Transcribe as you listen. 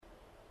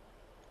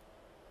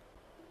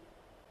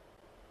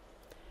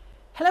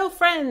Hello,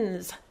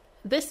 friends.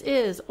 This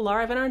is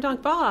Laura Van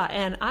Arndonk Baugh,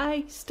 and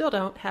I still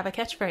don't have a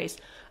catchphrase.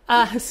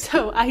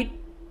 So I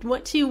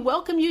want to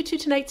welcome you to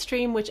tonight's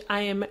stream, which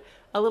I am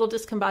a little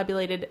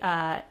discombobulated,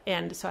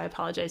 and so I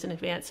apologize in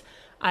advance.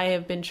 I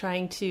have been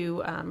trying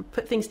to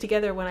put things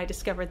together when I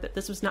discovered that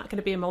this was not going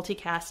to be a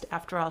multicast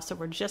after all, so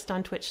we're just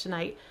on Twitch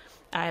tonight.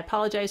 I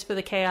apologize for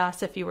the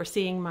chaos if you were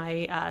seeing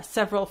my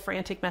several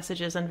frantic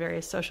messages on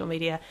various social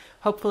media.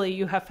 Hopefully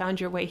you have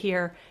found your way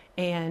here,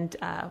 and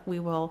we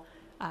will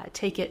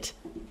take it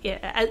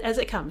as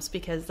it comes,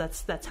 because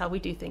that's how we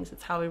do things.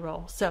 That's how we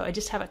roll. So I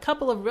just have a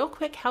couple of real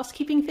quick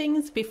housekeeping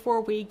things before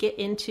we get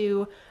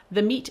into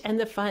the meat and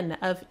the fun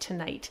of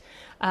tonight.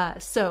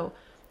 So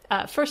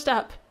first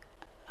up,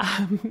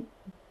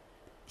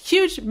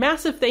 huge,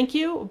 massive thank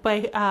you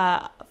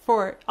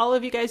for all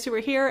of you guys who were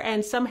here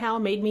and somehow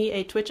made me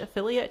a Twitch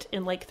affiliate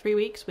in like 3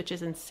 weeks, which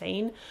is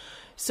insane.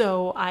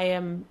 So I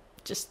am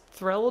just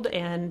thrilled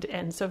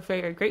and so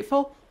very, very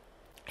grateful.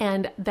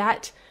 And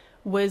that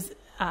was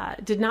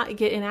did not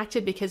get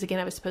enacted because, again,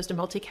 I was supposed to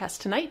multicast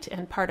tonight,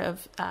 and part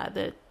of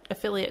the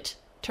affiliate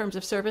terms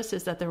of service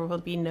is that there will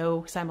be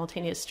no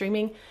simultaneous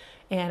streaming.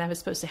 And I was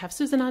supposed to have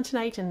Susan on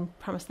tonight and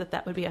promised that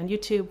that would be on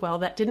YouTube. Well,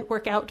 that didn't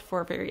work out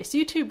for various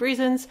YouTube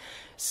reasons.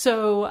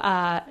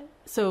 So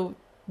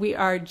we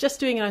are just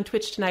doing it on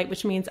Twitch tonight,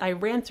 which means I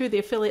ran through the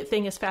affiliate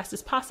thing as fast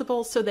as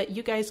possible so that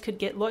you guys could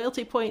get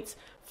loyalty points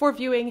for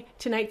viewing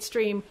tonight's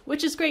stream,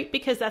 which is great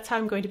because that's how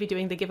I'm going to be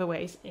doing the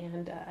giveaways.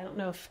 And I don't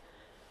know if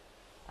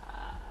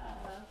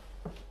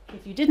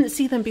you didn't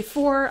see them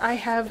before, I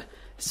have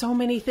so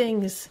many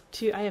things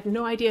I have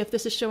no idea if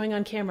this is showing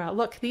on camera.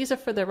 Look, these are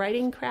for the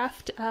writing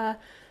craft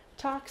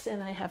talks,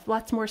 and I have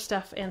lots more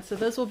stuff. And so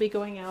those will be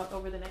going out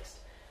over the next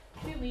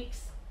few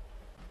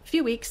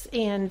weeks,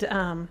 and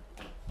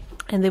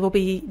they will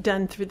be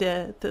done through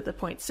the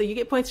points. So you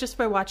get points just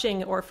by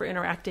watching or for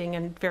interacting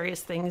and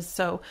various things.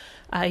 So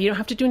you don't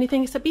have to do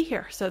anything except be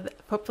here. So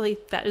hopefully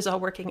that is all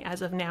working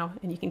as of now,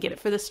 and you can get it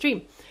for the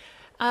stream.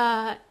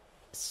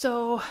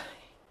 So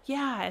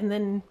yeah, and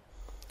then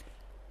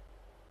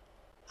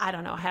I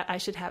don't know. I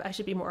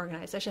should be more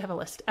organized. I should have a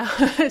list.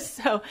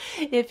 So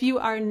if you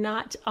are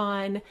not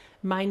on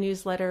my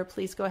newsletter,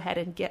 please go ahead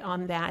and get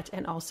on that,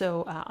 and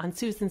also on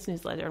Susan's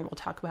newsletter, and we'll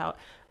talk about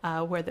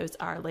where those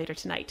are later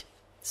tonight.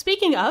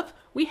 Speaking of,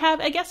 we have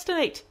a guest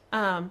tonight.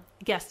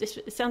 Guest.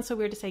 It sounds so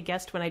weird to say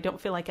guest when I don't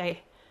feel like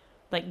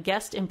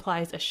guest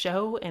implies a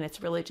show, and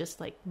it's really just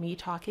like me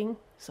talking.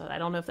 So I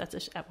don't know if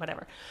that's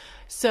whatever.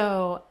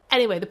 So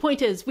anyway, the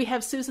point is we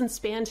have Susan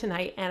Spann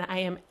tonight, and I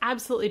am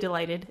absolutely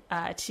delighted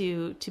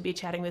to be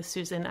chatting with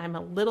Susan. I'm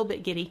a little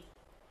bit giddy,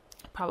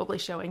 probably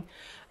showing.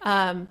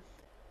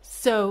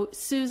 So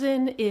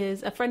Susan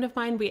is a friend of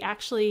mine. We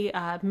actually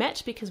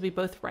met because we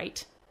both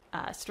write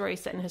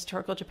stories set in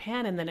historical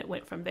Japan, and then it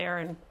went from there,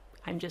 and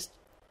I'm just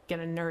going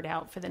to nerd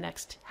out for the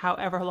next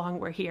however long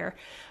we're here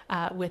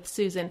with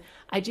Susan.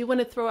 I do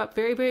want to throw up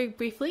very, very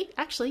briefly.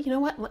 Actually, you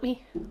know what? Let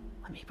me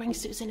bring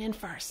Susan in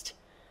first.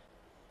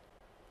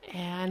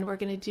 And we're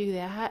going to do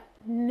that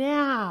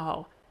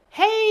now.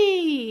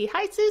 Hey!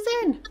 Hi,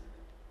 Susan!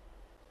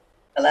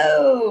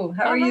 Hello!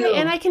 How are you?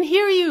 And I can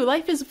hear you.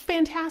 Life is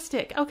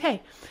fantastic.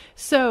 Okay.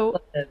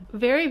 So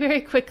very, very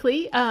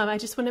quickly, I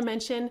just want to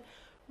mention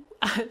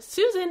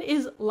Susan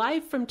is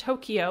live from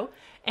Tokyo,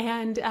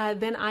 and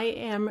then I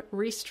am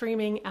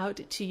restreaming out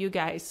to you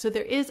guys. So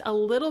there is a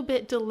little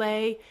bit of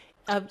delay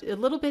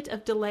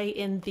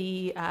in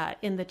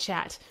the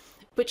chat.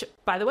 Which,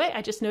 by the way,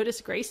 I just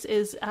noticed Grace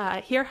is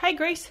here. Hi,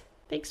 Grace.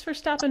 Thanks for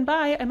stopping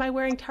by. Am I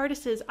wearing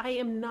TARDISes? I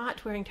am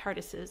not wearing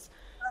TARDISes.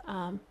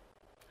 I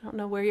don't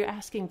know where you're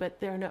asking,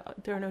 but there are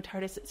no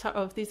TARDISes. So,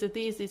 oh, these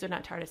are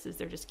not TARDISes.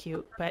 They're just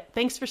cute. But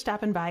thanks for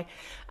stopping by.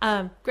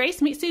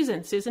 Grace, meet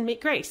Susan. Susan, meet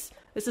Grace.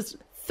 This is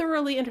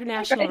thoroughly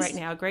international right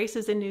now. Grace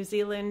is in New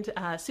Zealand.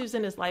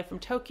 Susan is live from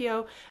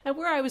Tokyo. And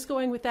where I was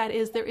going with that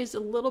is there is a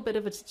little bit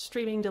of a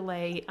streaming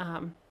delay.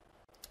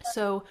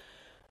 So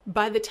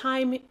by the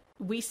time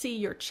we see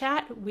your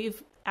chat,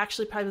 we've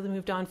actually probably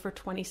moved on for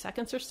 20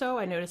 seconds or so.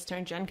 I noticed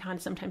during Gen Con,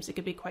 sometimes it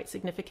could be quite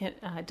significant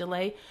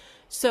delay.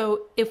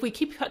 So if we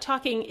keep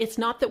talking, it's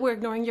not that we're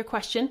ignoring your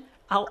question.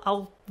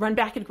 I'll run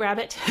back and grab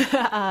it.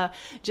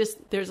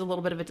 Just there's a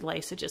little bit of a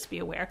delay, so just be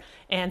aware.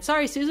 And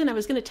sorry, Susan, I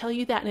was going to tell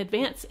you that in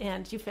advance,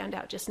 and you found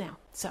out just now.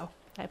 So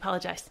I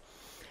apologize.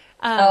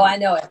 I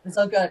know it. It's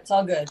all good. It's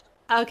all good.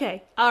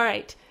 Okay. All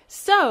right.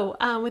 So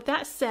with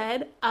that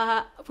said,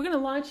 we're going to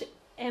launch.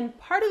 And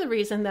part of the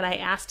reason that I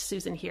asked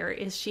Susan here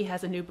is she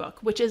has a new book,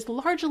 which is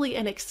largely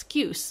an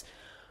excuse,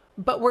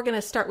 but we're going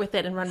to start with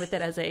it and run with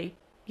it as a,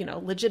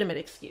 legitimate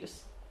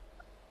excuse.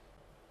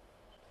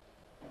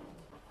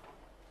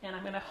 And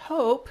I'm going to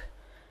hope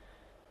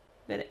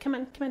that come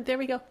on, there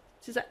we go.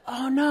 She's like,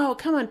 oh no,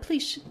 come on,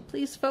 please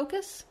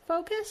focus.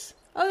 Oh,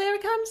 there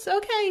it comes.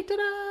 Okay,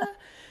 ta-da.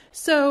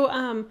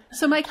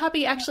 So my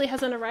copy actually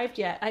hasn't arrived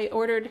yet. I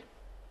ordered,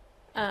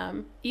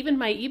 even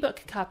my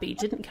ebook copy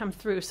didn't come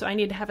through, so I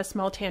need to have a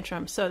small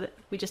tantrum so that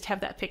we just have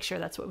that picture.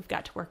 That's what we've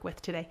got to work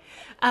with today.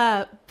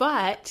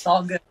 But it's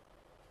all good.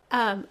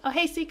 Oh,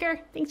 hey, Seeker.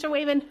 Thanks for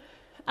waving.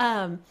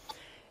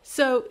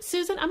 So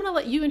Susan, I'm going to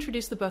let you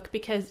introduce the book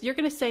because you're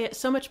going to say it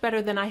so much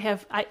better than I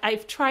have.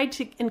 I've tried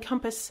to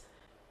encompass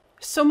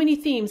so many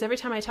themes every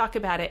time I talk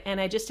about it,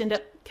 and I just end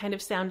up kind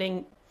of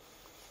sounding,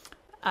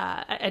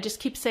 I just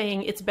keep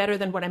saying it's better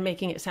than what I'm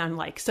making it sound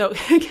like. So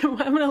I'm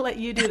going to let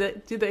you do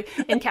the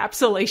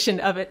encapsulation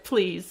of it,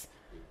 please.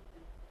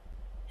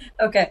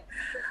 Okay.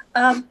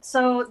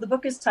 So the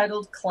book is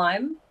titled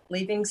Climb,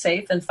 Leaving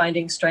Safe and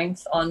Finding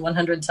Strength on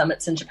 100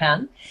 Summits in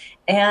Japan.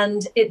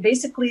 And it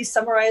basically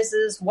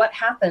summarizes what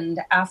happened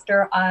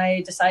after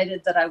I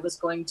decided that I was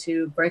going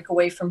to break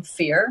away from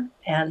fear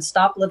and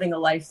stop living a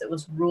life that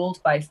was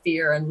ruled by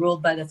fear and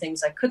ruled by the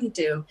things I couldn't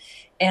do,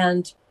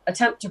 and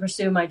attempt to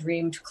pursue my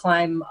dream to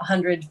climb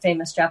 100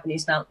 famous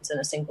Japanese mountains in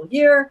a single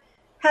year,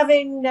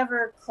 having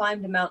never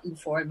climbed a mountain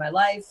before in my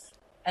life.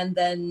 And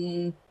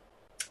then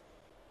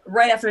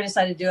right after I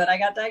decided to do it, I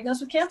got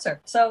diagnosed with cancer.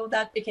 So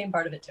that became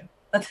part of it too.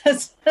 But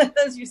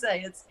as you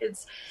say,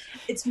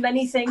 it's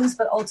many things,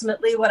 but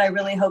ultimately what I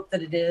really hope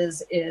that it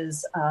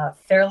is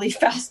fairly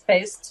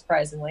fast-paced,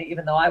 surprisingly,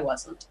 even though I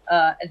wasn't,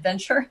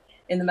 adventure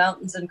in the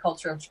mountains and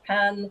culture of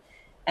Japan.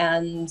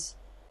 And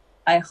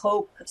I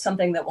hope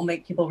something that will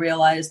make people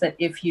realize that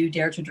if you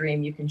dare to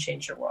dream, you can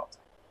change your world.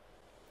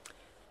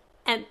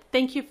 And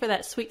thank you for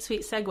that sweet,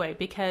 sweet segue,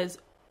 because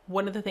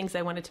one of the things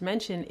I wanted to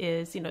mention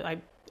is,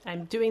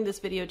 I'm doing this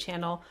video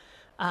channel,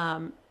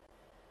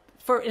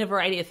 in a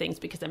variety of things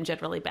because I'm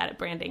generally bad at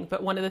branding.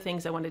 But one of the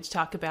things I wanted to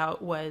talk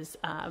about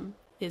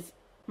is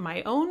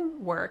my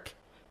own work,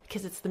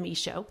 because it's the me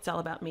show. It's all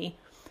about me.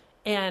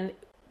 And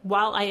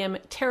while I am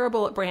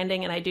terrible at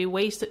branding and I do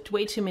way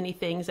too many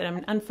things and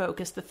I'm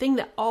unfocused, the thing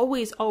that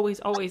always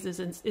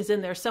is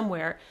in there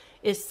somewhere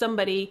is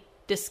somebody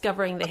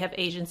discovering they have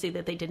agency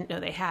that they didn't know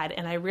they had.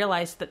 And I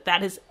realized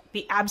that is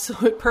the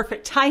absolute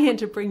perfect tie-in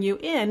to bring you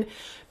in,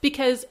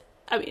 because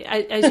I mean,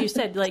 as you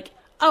said, like,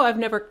 oh, I've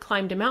never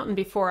climbed a mountain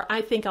before.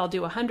 I think I'll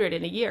do 100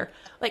 in a year.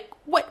 Like,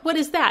 what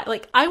is that?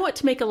 Like, I want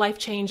to make a life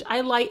change.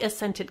 I light a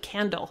scented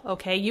candle.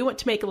 Okay. You want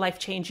to make a life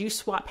change. You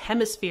swap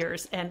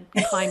hemispheres and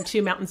climb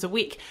 2 mountains a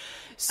week.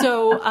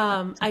 So,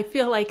 I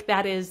feel like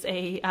that is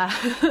a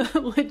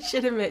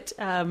legitimate,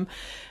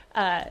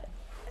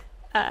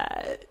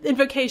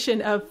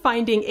 invocation of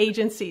finding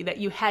agency that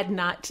you had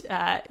not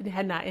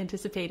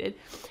anticipated.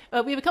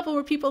 We have a couple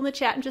more people in the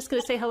chat. I'm just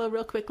going to say hello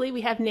real quickly.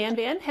 We have Nan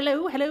Van,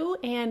 hello,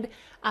 and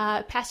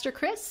Pastor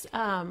Chris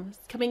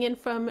coming in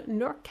from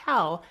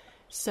NorCal.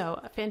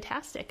 So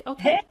fantastic.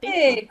 Okay.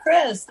 Hey,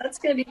 Chris, that's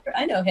going to be.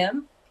 I know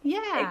him.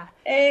 Yeah.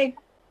 Hey.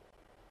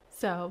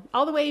 So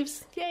all the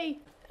waves, yay.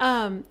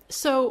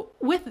 So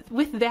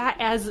with that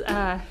as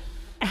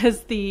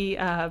the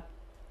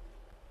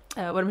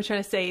what am I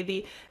trying to say?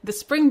 The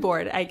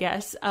springboard, I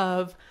guess,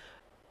 of,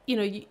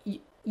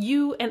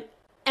 you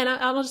and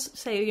I'll just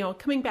say,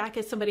 coming back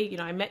as somebody,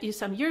 I met you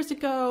some years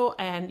ago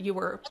and you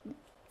were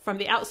from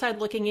the outside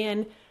looking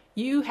in,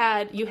 you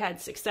had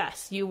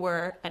success. You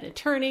were an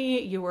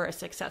attorney, you were a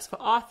successful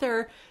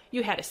author,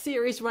 you had a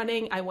series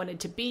running. I wanted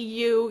to be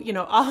you,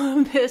 all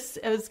of this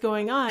is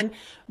going on,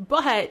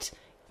 but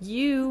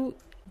you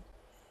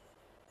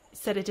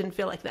said it didn't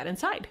feel like that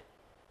inside.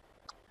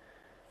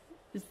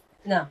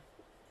 No.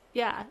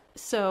 Yeah.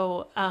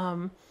 So,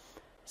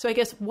 so I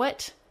guess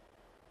what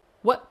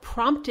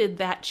prompted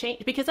that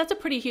change? Because that's a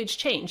pretty huge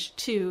change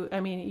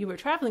you were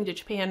traveling to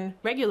Japan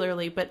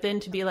regularly, but then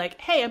to be like,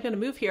 hey, I'm going to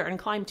move here and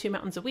climb 2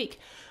 mountains a week.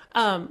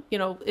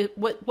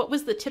 What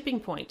was the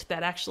tipping point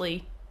that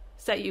actually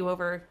set you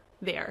over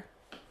there?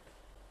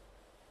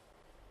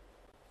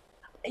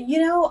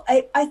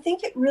 I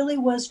think it really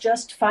was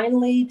just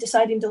finally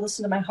deciding to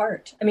listen to my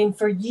heart. I mean,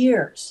 for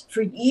years,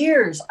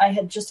 I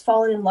had just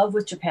fallen in love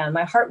with Japan.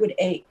 My heart would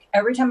ache.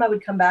 Every time I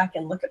would come back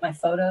and look at my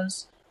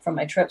photos from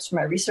my trips, from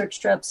my research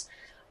trips,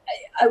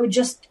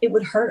 it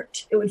would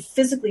hurt. It would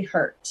physically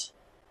hurt.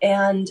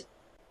 And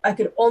I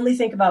could only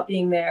think about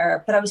being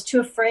there, but I was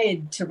too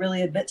afraid to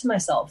really admit to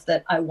myself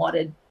that I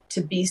wanted to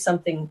be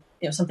something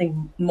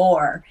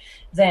more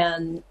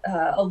than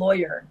a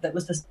lawyer. That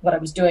was what I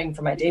was doing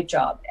for my day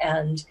job,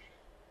 and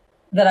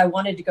that I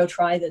wanted to go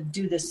try to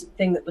do this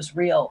thing that was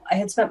real. I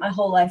had spent my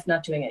whole life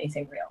not doing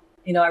anything real.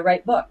 I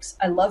write books.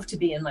 I love to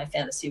be in my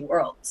fantasy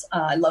worlds.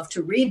 I love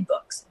to read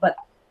books, but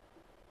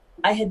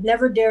I had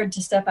never dared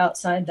to step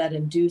outside that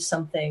and do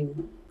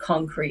something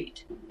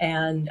concrete.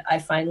 And I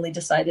finally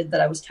decided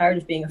that I was tired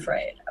of being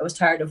afraid. I was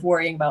tired of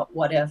worrying about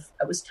what if.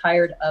 I was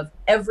tired of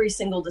every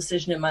single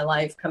decision in my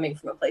life coming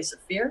from a place of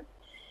fear.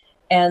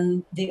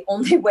 And the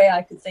only way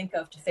I could think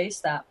of to face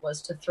that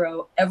was to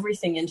throw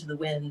everything into the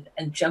wind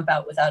and jump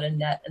out without a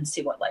net and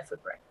see what life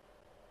would bring.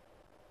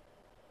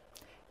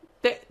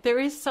 There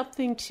is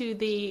something to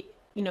the,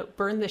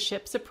 burn the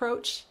ships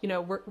approach.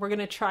 We're going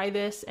to try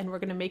this and we're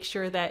going to make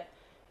sure that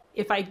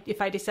if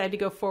I decide to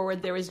go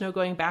forward, there is no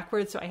going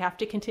backwards. So I have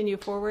to continue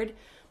forward.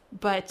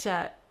 But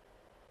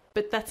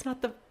that's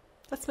not the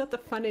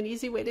fun and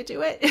easy way to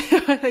do it.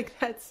 I think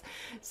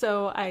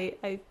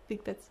I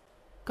think that's,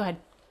 go ahead.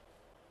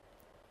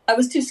 I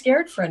was too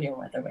scared for any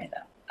other way,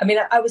 though. I mean,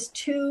 I was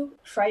too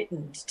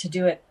frightened to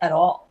do it at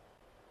all.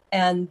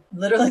 And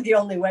literally the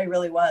only way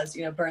really was,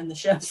 burn the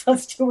ships.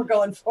 Let's do, we're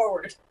going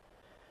forward.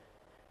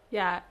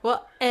 Yeah.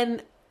 Well,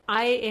 and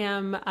I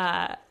am,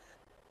 like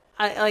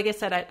I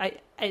said,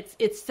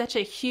 it's such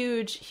a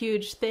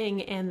huge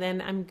thing. And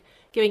then I'm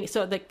giving,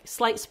 so the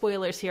slight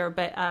spoilers here,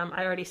 but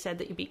I already said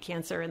that you beat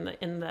cancer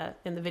in the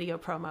video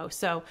promo.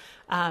 So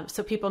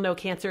people know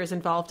cancer is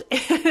involved,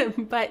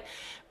 but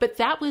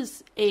that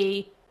was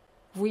a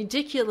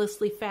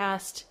ridiculously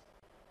fast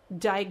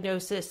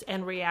diagnosis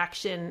and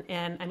reaction.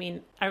 And I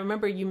mean, I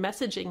remember you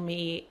messaging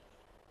me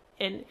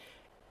and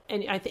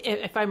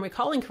if I'm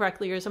recalling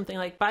correctly, or something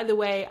like, by the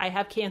way, I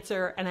have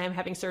cancer and I'm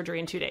having surgery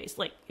in 2 days.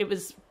 Like, it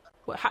was,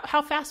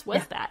 how fast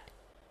was that?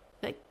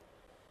 Like,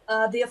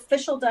 the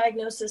official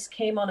diagnosis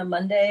came on a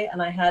Monday,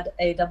 and I had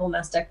a double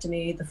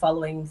mastectomy the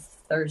following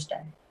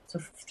Thursday. So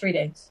 3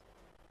 days.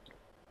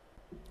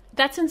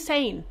 That's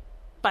insane,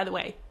 by the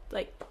way.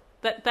 Like,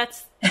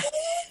 that's,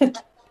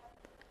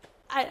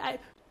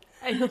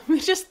 let me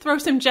just throw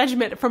some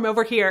judgment from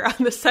over here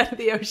on the side of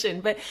the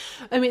ocean. But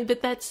I mean,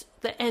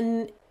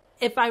 and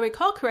if I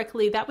recall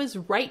correctly, that was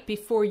right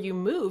before you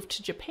moved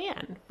to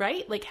Japan,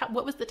 right? Like,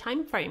 what was the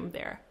time frame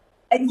there?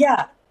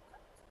 Yeah.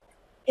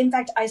 In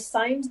fact, I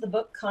signed the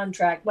book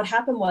contract. What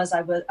happened was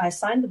I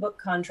signed the book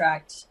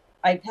contract.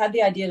 I had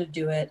the idea to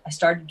do it. I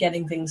started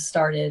getting things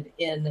started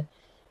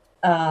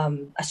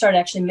I started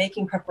actually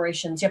making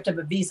preparations. You have to have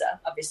a visa,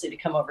 obviously, to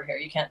come over here.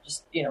 You can't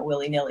just,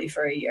 willy-nilly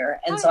for a year.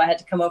 And so I had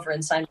to come over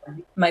and sign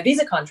my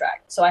visa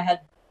contract. So I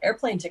had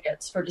airplane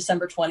tickets for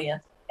December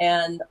 20th.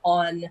 And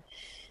on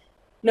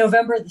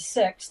November the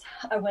 6th,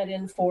 I went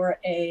in for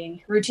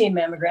a routine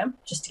mammogram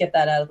just to get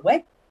that out of the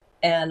way.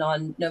 And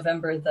on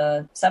November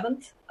the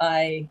 7th,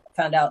 I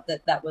found out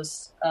that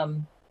was,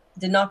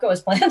 did not go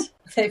as planned.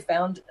 They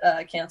found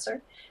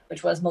cancer,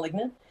 which was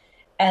malignant.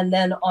 And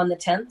then on the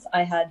 10th,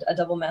 I had a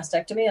double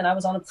mastectomy, and I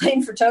was on a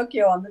plane for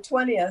Tokyo on the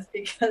 20th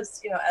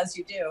because, as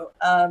you do,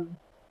 I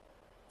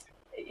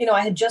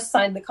had just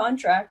signed the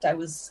contract. I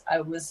was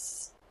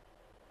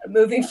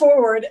moving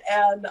forward,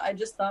 and I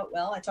just thought,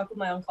 well, I talked with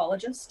my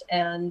oncologist,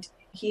 and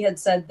he had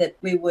said that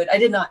I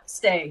did not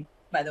stay,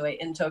 by the way,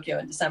 in Tokyo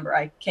in December.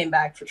 I came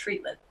back for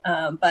treatment.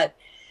 But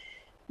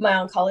my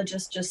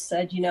oncologist just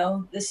said, you're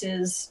going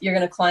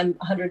to climb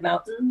 100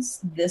 mountains.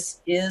 This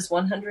is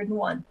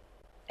 101.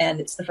 And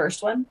it's the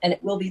first one, and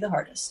it will be the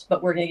hardest,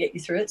 but we're going to get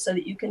you through it so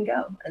that you can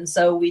go. And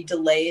so we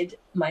delayed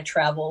my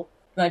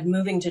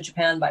moving to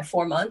Japan by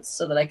 4 months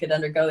so that I could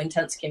undergo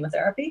intense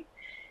chemotherapy.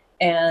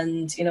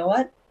 And you know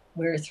what?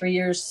 We're 3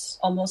 years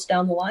almost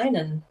down the line,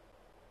 and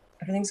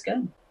everything's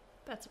good.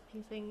 That's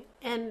amazing.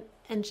 And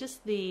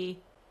just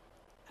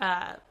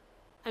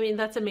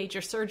that's a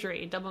major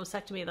surgery, double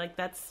mastectomy. Like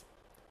that's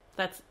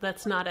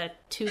not a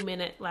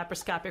 2-minute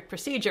laparoscopic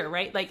procedure,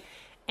 right? Like,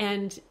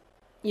 and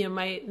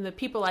the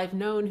people I've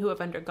known who have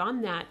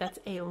undergone that's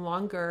a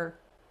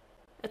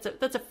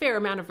fair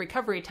amount of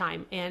recovery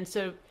time. And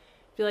so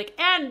be like,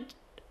 and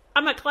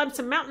I'm going to climb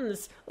some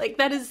mountains. Like,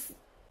 that is,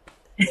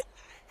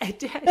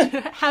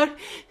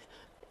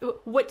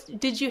 what,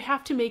 did you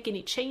have to make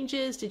any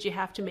changes? Did you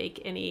have to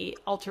make any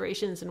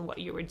alterations in what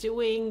you were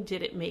doing?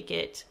 Did it make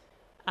it,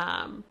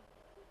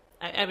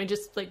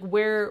 just like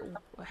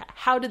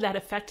how did that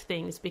affect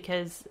things?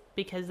 Because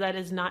that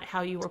is not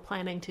how you were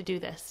planning to do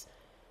this.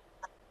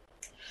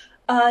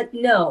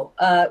 No,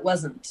 it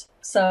wasn't.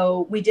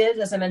 So we did,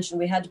 as I mentioned,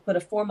 we had to put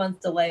a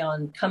 4-month delay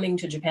on coming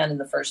to Japan in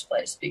the first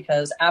place,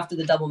 because after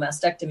the double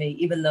mastectomy,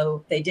 even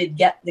though they did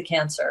get the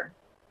cancer,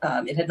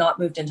 it had not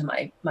moved into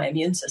my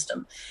immune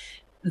system.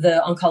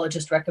 The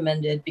oncologist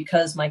recommended,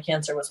 because my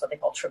cancer was what they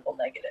call triple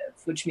negative,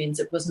 which means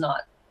it was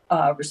not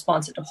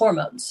responsive to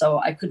hormones. So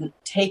I couldn't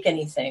take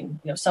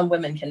anything. Some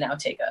women can now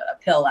take a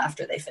pill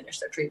after they finish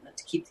their treatment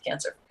to keep the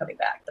cancer from coming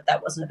back, but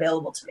that wasn't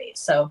available to me.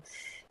 So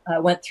I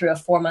went through a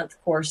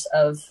 4-month course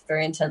of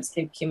very intense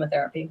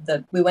chemotherapy.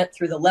 We went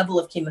through the level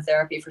of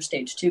chemotherapy for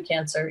stage 2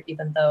 cancer,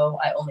 even though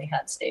I only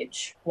had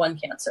stage 1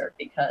 cancer,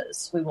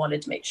 because we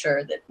wanted to make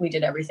sure that we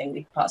did everything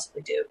we could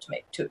possibly do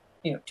to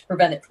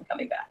prevent it from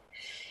coming back.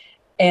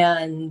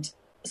 And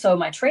so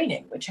my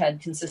training, which had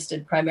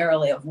consisted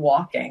primarily of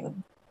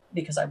walking,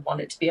 because I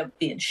wanted to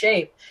be in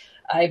shape,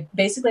 I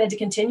basically had to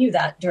continue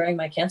that during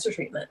my cancer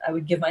treatment. I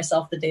would give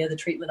myself the day of the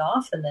treatment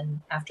off. And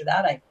then after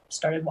that, I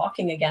started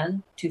walking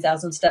again,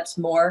 2,000 steps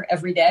more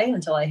every day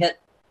until I hit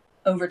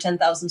over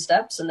 10,000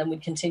 steps. And then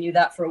we'd continue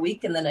that for a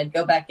week. And then I'd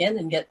go back in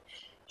and get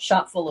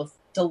shot full of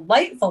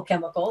delightful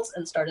chemicals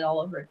and start it all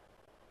over.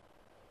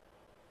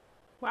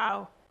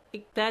 Wow.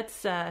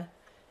 That's,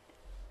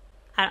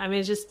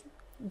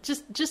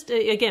 just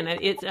again,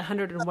 it's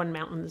 101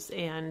 mountains,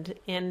 and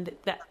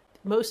that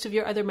most of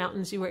your other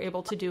mountains you were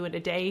able to do in a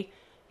day,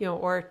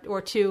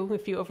 or 2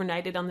 if you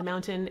overnighted on the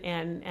mountain,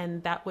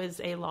 and that was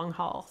a long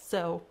haul.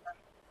 So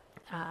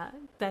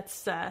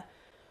that's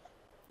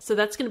going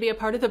to be a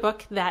part of the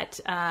book that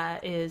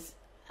is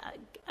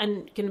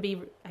going to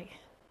be,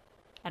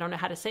 I don't know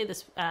how to say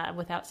this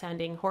without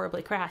sounding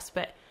horribly crass,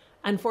 but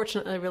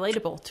unfortunately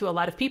relatable to a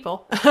lot of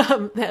people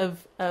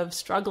of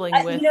struggling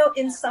with.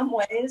 In some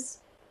ways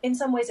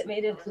it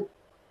made it.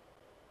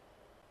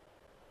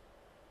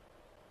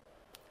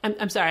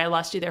 I'm sorry, I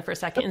lost you there for a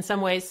second. In some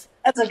ways,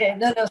 That's okay.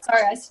 No,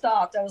 sorry, I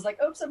stopped. I was like,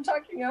 oops, I'm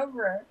talking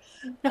over.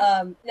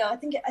 No, I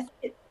think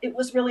it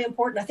was really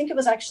important. I think it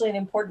was actually an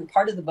important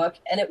part of the book,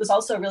 and it was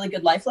also a really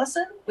good life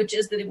lesson, which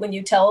is that when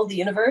you tell the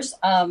universe,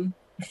 I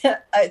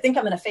think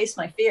I'm going to face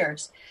my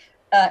fears,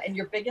 and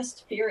your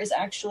biggest fear is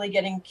actually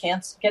getting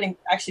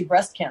actually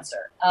breast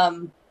cancer.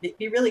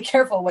 Be really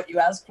careful what you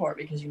ask for,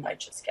 because you might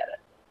just get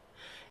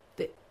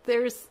it.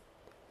 There's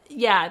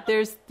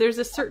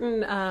a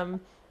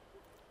certain.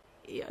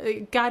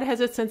 God has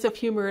a sense of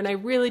humor, and I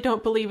really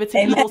don't believe it's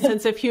an evil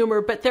sense of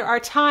humor, but there are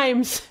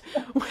times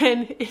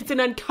when it's an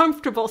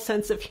uncomfortable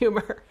sense of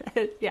humor.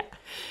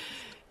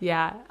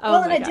 Yeah. Oh,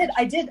 well, and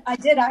I did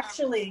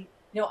actually,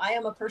 I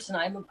am a person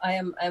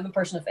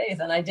of faith.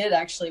 And I did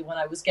actually, when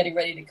I was getting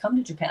ready to come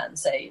to Japan,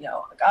 say,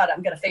 God,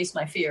 I'm going to face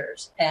my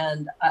fears,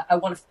 and I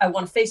want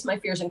to face my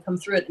fears and come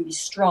through it and be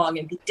strong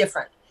and be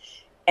different.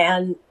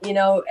 And,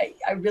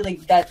 I really,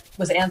 that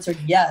was answered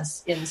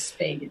yes in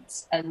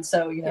spades. And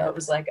so, it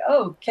was like,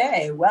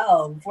 okay,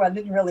 well, I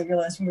didn't really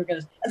realize we were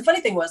going to. And the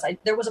funny thing was,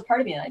 there was a part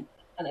of me, and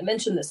I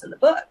mentioned this in the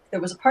book, there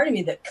was a part of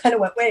me that kind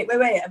of went, wait.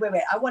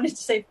 I wanted to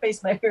say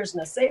face my fears in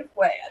a safe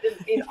way. I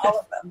didn't mean all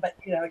of them, but,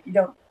 you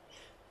don't,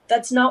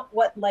 that's not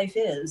what life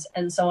is.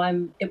 And so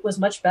it was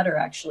much better,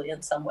 actually,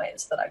 in some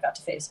ways, that I got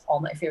to face all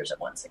my fears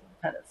at once and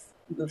kind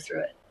of move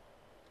through it.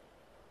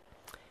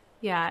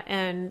 Yeah,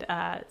 and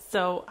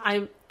so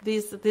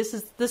this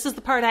is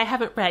the part I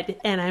haven't read,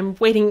 and I'm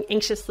waiting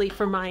anxiously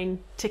for mine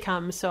to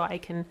come so I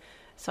can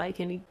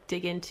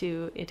dig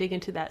into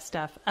that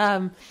stuff.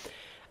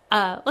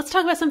 Let's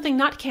talk about something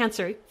not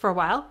cancer for a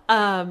while.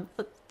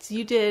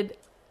 You did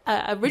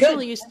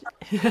originally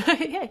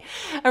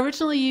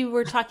originally you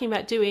were talking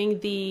about doing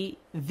the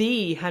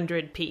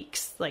 100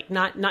 peaks, like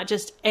not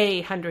just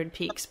 100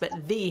 peaks, but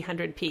the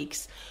 100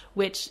 peaks,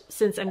 which,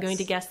 since I'm going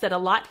to guess that a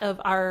lot of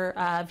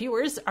our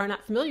viewers are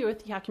not familiar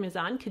with the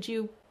Hyakume-zan, could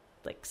you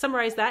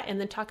summarize that and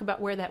then talk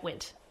about where that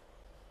went?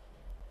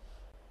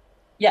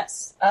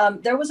 Yes.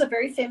 There was a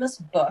very famous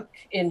book,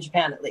 in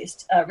Japan at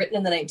least, written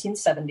in the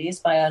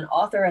 1970s by an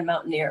author and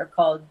mountaineer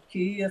called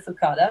Kyuya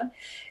Fukada,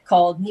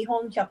 called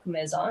Nihon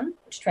Hyakume-zan,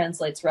 which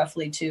translates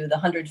roughly to the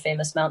 100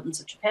 Famous Mountains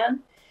of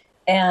Japan.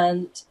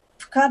 And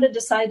Fukada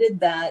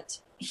decided that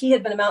he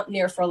had been a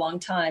mountaineer for a long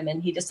time,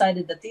 and he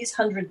decided that these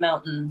 100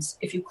 mountains,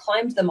 if you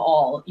climbed them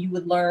all, you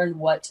would learn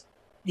what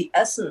the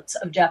essence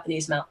of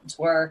Japanese mountains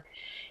were.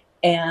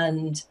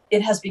 And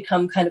it has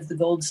become kind of the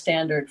gold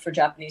standard for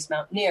Japanese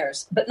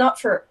mountaineers, but not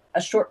for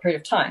a short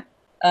period of time.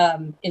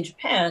 In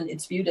Japan,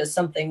 it's viewed as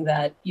something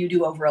that you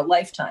do over a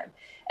lifetime.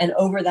 And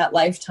over that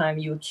lifetime,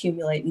 you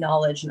accumulate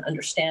knowledge and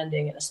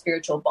understanding and a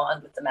spiritual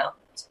bond with the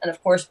mountains. And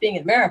of course, being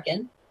an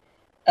American,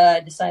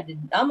 decided,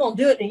 I'm going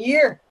to do it in a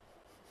year.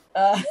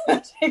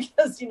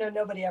 Because,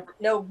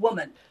 no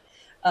woman,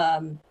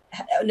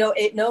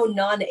 no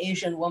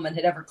non-Asian woman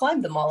had ever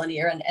climbed them all in a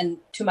year. And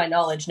to my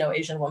knowledge, no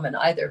Asian woman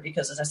either,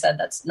 because, as I said,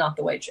 that's not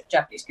the way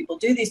Japanese people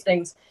do these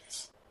things.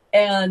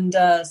 And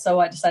so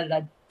I decided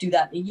I'd do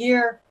that in a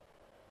year,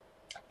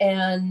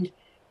 and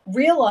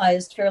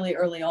realized fairly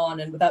early on,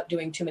 and without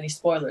doing too many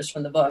spoilers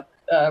from the book,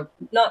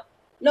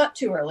 not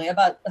too early,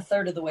 about a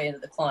third of the way into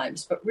the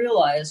climbs, but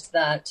realized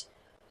that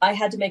I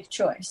had to make a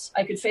choice.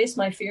 I could face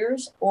my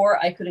fears,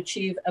 or I could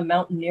achieve a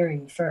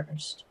mountaineering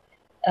first.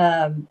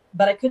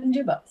 But I couldn't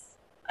do both.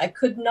 I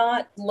could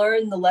not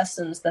learn the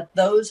lessons that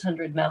those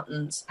 100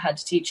 mountains had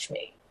to teach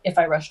me if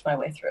I rushed my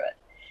way through it.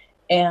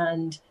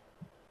 And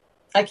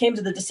I came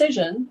to the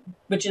decision,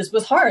 which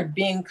was hard,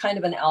 being kind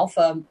of an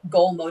alpha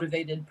goal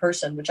motivated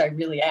person, which I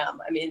really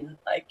am. I mean,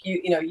 like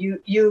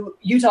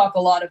you talk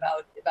a lot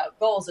about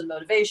goals and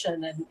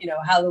motivation, and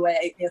how the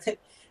way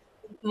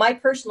my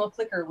personal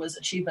clicker was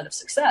achievement of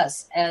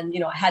success, and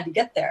I had to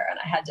get there, and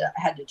I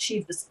had to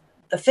achieve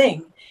the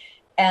thing.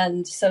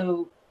 And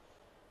so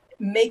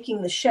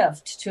making the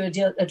shift to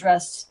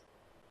address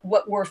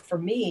what were, for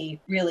me,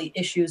 really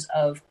issues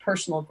of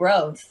personal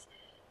growth,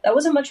 that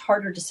was a much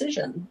harder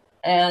decision,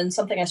 and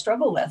something I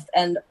struggle with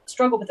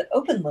it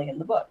openly in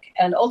the book,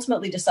 and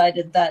ultimately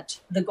decided that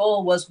the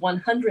goal was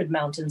 100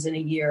 mountains in a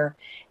year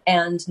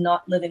and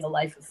not living a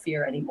life of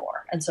fear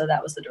anymore. And so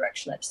that was the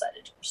direction I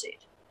decided to proceed.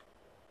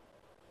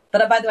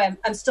 But by the way,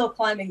 I'm still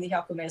climbing the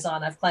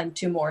Hyakume-zan. I've climbed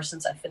 2 more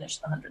since I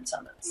finished the 100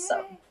 summits.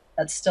 So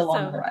that's still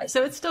on the horizon.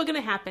 So it's still going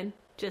to happen,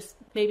 just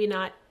maybe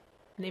not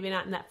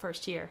in that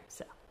first year.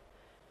 So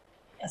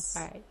yes.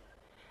 All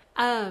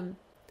right.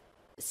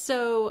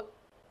 So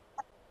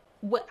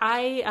what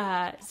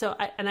I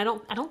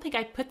don't think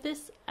I put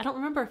this. I don't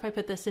remember if I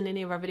put this in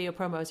any of our video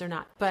promos or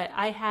not. But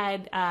I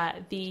had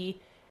the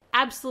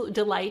absolute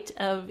delight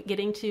of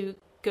getting to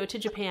go to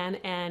Japan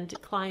and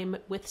climb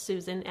with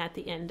Susan at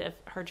the end of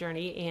her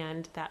journey,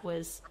 and that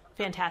was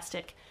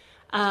fantastic.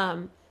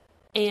 And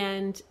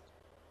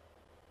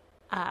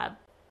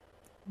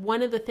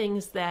one of the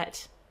things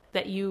that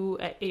you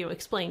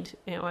explained,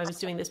 I was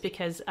doing this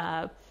because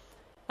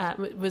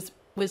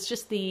was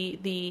just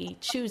the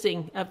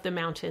choosing of the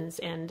mountains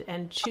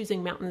and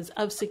choosing mountains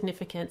of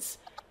significance,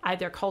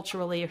 either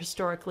culturally or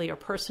historically or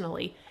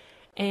personally.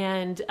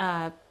 And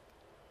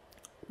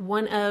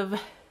one of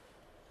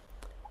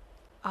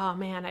oh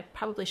man, I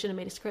probably should have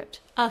made a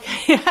script.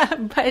 Okay,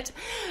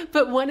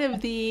 but one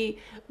of the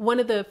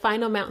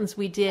final mountains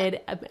we did,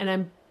 and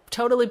I'm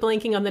totally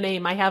blanking on the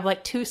name. I have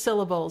like 2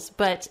 syllables,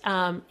 but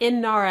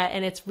in Nara,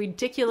 and it's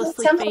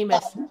ridiculously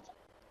famous.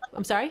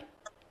 I'm sorry.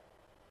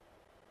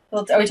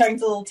 Well, are we talking to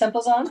the little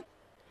Tempozan?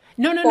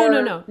 No.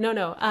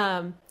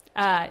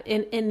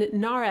 In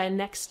Nara,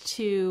 next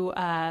to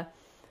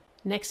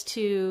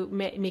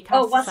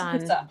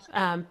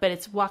Mikasa-san, but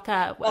it's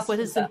Waka. What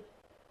is the?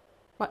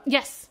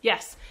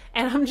 Yes.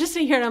 And I'm just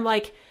sitting here and I'm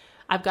like,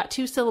 I've got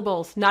 2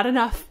 syllables, not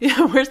enough.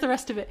 Where's the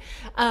rest of it?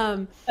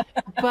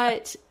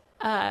 But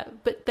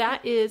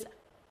that is,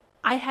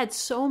 I had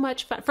so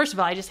much fun. First of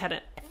all, I just had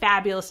a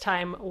fabulous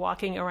time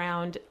walking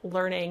around,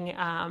 learning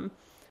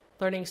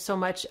so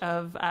much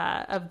of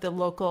the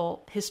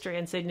local history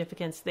and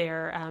significance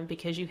there,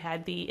 because you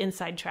had the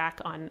inside track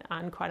on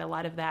quite a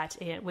lot of that,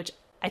 which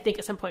I think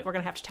at some point we're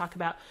going to have to talk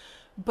about.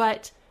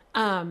 But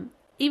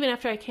even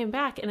after I came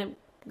back and I'm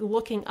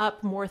looking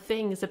up more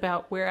things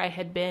about where I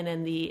had been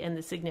and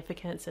the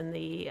significance and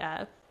the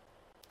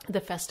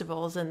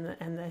festivals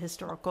and the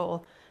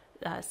historical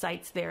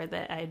sites there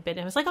that I had been,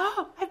 I was like,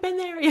 oh, I've been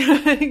there.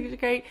 It was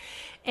great.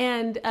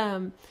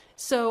 And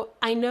so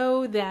I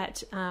know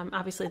that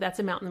obviously that's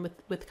a mountain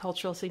with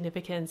cultural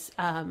significance.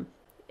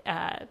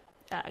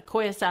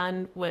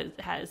 Koyasan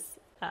has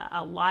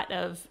a lot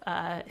of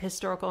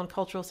historical and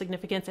cultural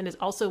significance, and is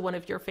also one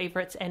of your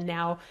favorites. And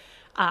now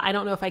I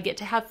don't know if I get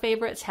to have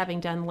favorites,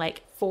 having done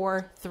like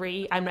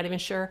 3, I'm not even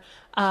sure.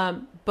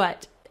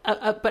 But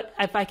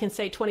if I can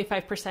say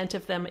 25%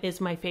 of them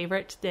is my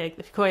favorite, the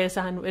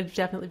Koyasan would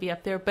definitely be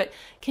up there. But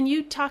can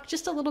you talk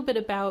just a little bit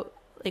about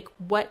like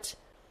what,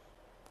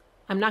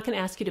 I'm not going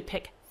to ask you to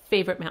pick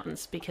favorite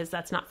mountains because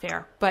that's not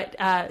fair. But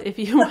if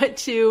you want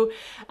to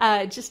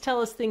just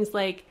tell us things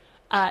like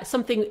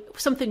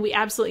something we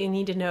absolutely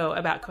need to know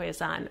about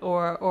Koyasan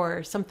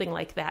or something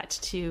like that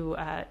to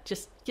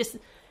just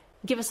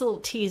give us a little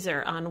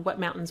teaser on what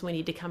mountains we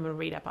need to come and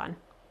read up on.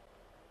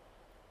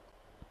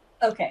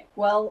 Okay.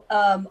 Well,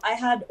 I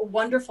had a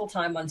wonderful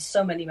time on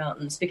so many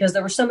mountains because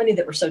there were so many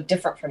that were so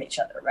different from each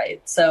other,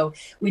 right? So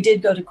we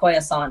did go to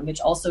Koyasan, which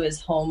also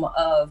is home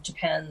of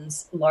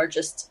Japan's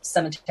largest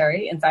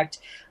cemetery. In fact,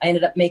 I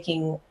ended up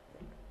making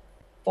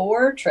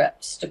 4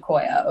 trips to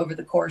Koya over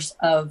the course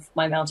of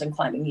my mountain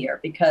climbing year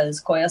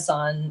because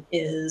Koyasan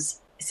it's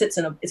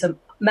a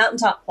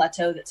mountaintop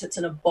plateau that sits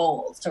in a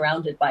bowl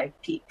surrounded by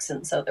peaks.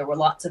 And so there were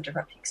lots of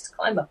different peaks to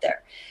climb up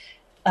there.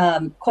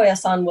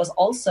 Koyasan was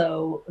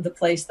also the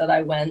place that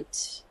I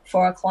went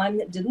for a climb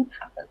that didn't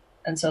happen.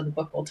 And so the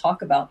book will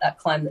talk about that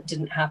climb that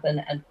didn't happen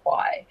and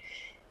why.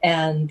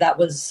 And that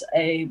was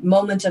a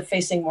moment of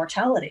facing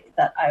mortality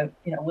that I,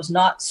 was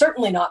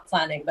certainly not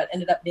planning, but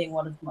ended up being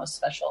one of the most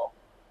special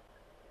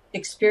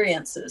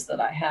experiences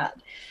that I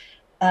had.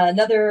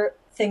 Another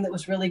thing that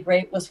was really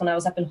great was when I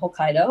was up in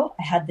Hokkaido,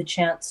 I had the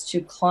chance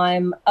to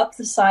climb up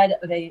the side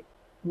of a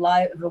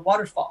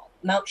waterfall.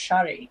 Mount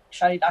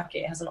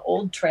Sharidake has an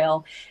old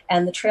trail,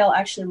 and the trail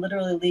actually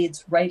literally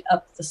leads right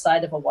up the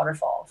side of a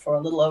waterfall for a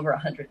little over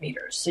 100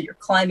 meters. So you're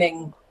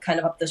climbing kind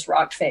of up this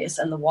rock face,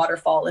 and the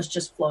waterfall is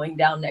just flowing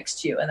down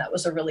next to you. And that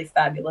was a really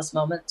fabulous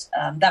moment.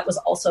 That was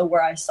also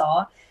where I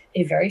saw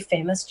a very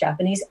famous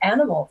Japanese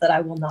animal that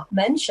I will not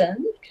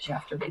mention because you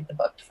have to read the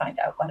book to find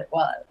out what it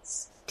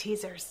was.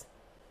 Teasers.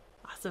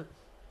 Awesome.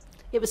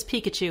 It was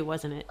Pikachu,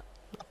 wasn't it?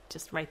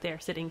 Just right there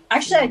sitting.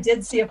 Actually, I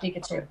did see a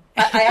Pikachu.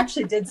 I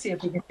actually did see a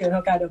Pikachu in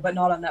Hokkaido, but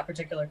not on that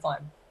particular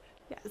climb.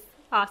 Yes.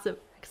 Awesome.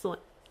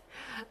 Excellent.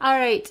 All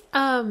right.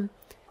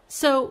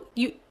 So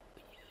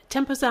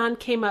Tempozan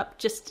came up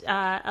just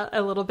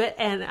a little bit,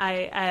 and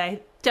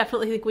I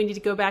definitely think we need to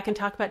go back and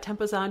talk about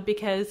Tempozan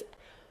because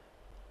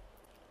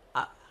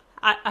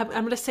I'm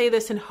going to say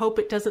this and hope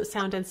it doesn't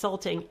sound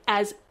insulting.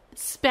 As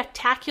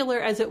spectacular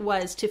as it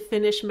was to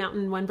finish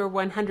Mountain Number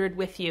 100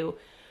 with you,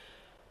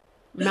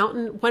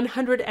 Mountain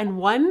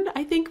 101,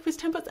 I think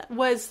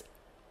was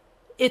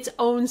its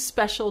own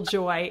special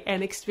joy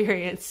and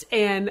experience.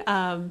 And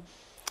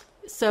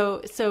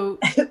so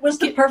it was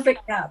the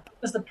perfect cap.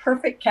 It was the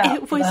perfect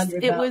cap.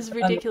 It was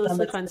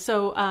ridiculously fun.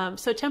 So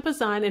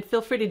Tempozan, and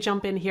feel free to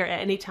jump in here at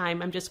any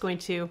time. I'm just going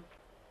to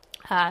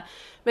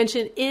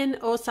mention in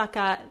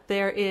Osaka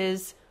there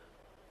is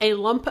a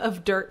lump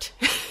of dirt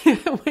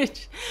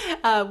which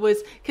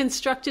was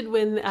constructed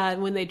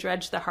when they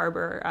dredged the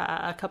harbor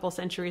a couple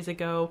centuries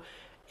ago.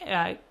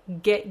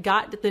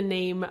 Got the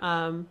name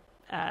Mount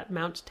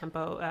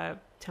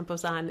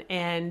Tempozan,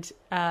 and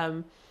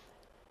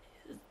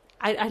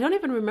I don't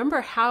even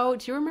remember how.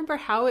 Do you remember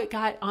how it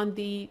got on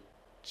the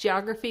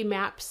geography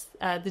maps?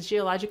 The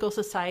Geological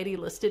Society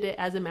listed it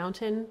as a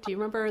mountain. Do you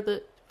remember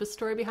the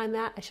story behind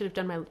that? I should have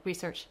done my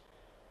research.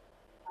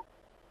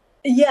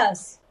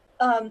 Yes.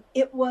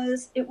 It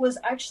was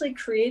actually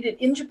created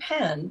in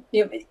Japan.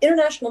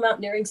 International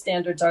mountaineering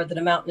standards are that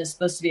a mountain is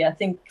supposed to be, I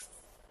think,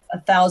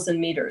 1,000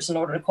 meters in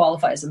order to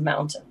qualify as a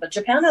mountain. But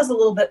Japan has a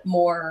little bit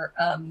more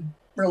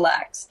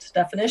relaxed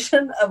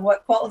definition of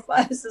what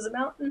qualifies as a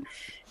mountain.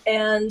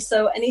 And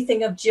so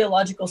anything of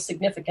geological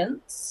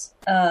significance,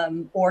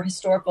 or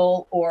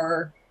historical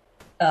or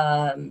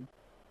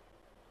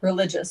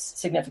religious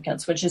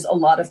significance, which is a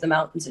lot of the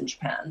mountains in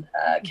Japan,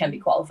 can be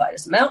qualified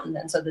as a mountain.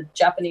 And so the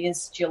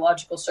Japanese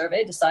Geological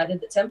Survey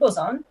decided that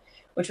Tempozan,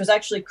 which was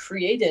actually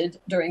created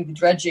during the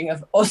dredging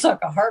of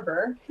Osaka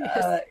Harbor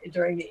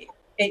during the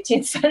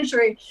 18th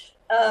century,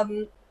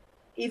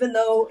 even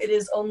though it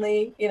is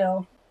only,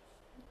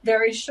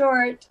 very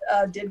short,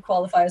 did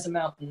qualify as a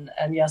mountain.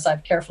 And yes,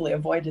 I've carefully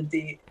avoided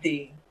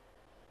the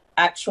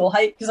actual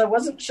height because I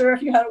wasn't sure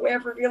if you had a way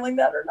of revealing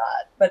that or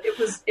not. But it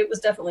was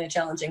definitely a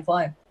challenging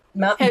climb.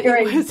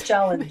 Mountaineering is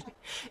challenging.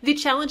 The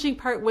challenging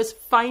part was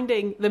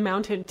finding the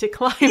mountain to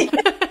climb.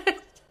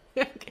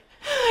 Okay.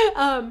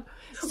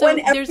 So when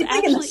everything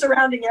in the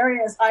surrounding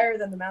area is higher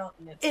than the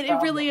mountain,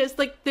 it really is.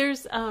 Like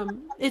there's,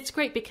 it's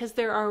great because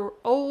there are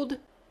old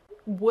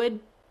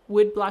wood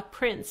block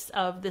prints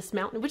of this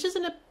mountain, which is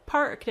in a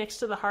park next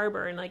to the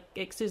harbor. And like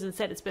Susan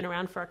said, it's been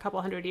around for a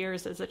couple hundred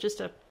years as just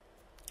a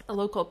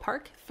local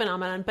park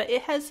phenomenon, but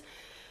it has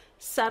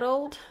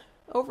settled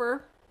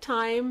over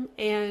time.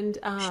 And,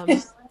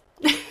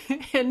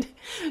 and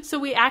so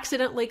we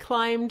accidentally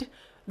climbed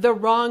the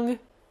wrong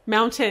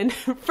mountain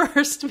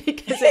first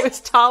because it was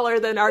taller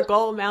than our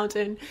goal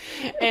mountain.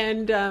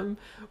 And,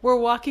 we're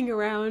walking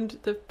around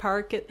the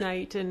park at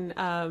night and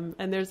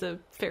there's a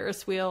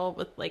Ferris wheel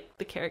with like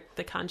the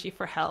kanji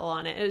for hell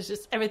on it. It was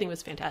just, everything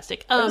was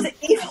fantastic. It was an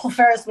evil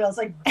Ferris wheel. It's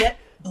like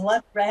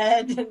blood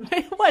red.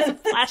 It was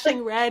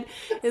flashing red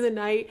in the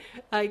night.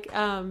 Like,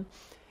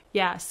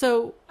 yeah.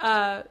 So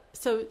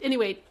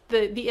anyway,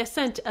 the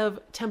ascent of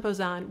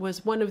Tempozan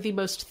was one of the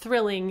most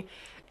thrilling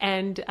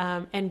and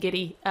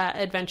giddy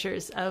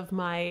adventures of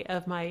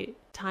my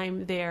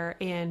time there,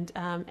 and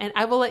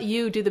I will let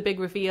you do the big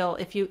reveal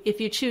if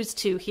you choose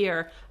to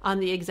here on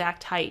the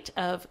exact height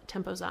of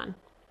Tempozan.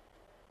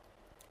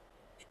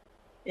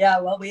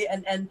 Yeah, well, we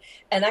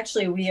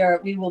actually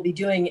we will be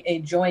doing a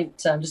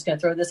joint. I'm just going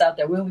to throw this out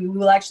there. We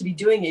will actually be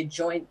doing a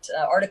joint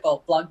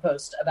blog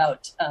post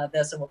about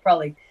this, and we'll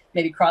probably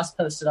maybe cross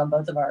post it on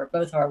both of our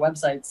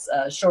websites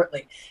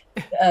shortly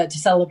to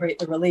celebrate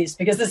the release.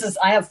 Because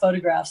I have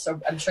photographs,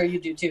 so I'm sure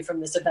you do too, from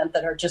this event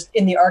that are just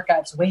in the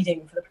archives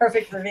waiting for the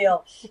perfect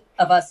reveal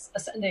of us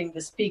ascending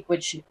this peak,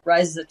 which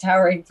rises a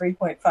towering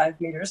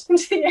 3.5 meters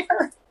into the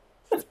air.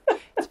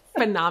 It's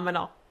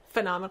phenomenal.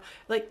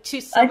 Like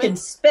to summit, I can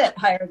spit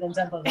higher than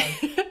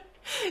Tempozan.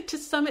 To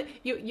summit,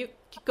 you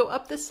go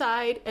up the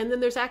side, and then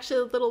there's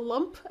actually a little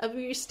lump of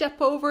you step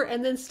over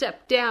and then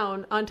step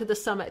down onto the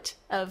summit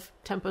of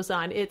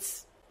Tempozan.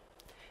 It's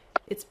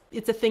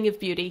a thing of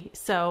beauty.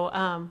 So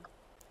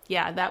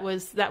yeah, that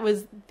was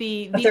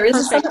the but there is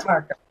a summit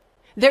marker.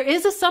 There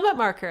is a summit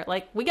marker.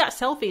 Like we got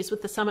selfies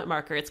with the summit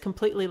marker. It's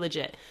completely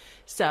legit.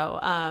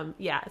 So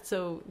yeah,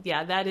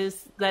 that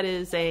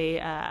is a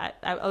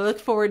I look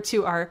forward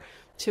to our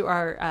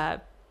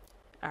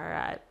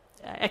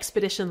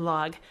expedition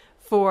log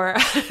for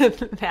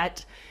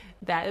that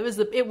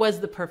it was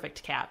the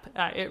perfect cap.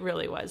 It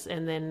really was.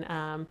 And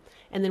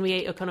then we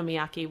ate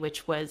okonomiyaki,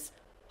 which was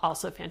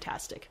also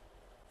fantastic.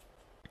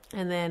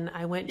 And then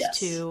I went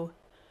to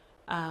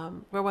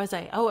where was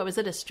I? Oh, I was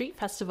at a street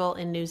festival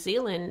in New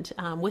Zealand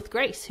with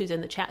Grace, who's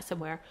in the chat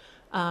somewhere,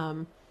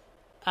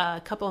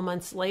 a couple of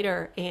months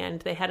later, and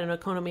they had an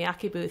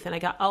okonomiyaki booth, and I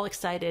got all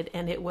excited,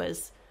 and it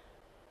was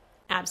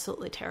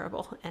absolutely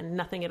terrible and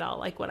nothing at all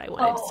like what I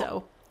wanted. Oh.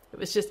 So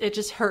it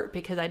just hurt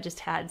because I just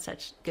had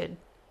such good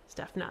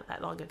stuff not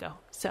that long ago.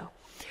 So,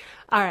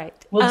 all right.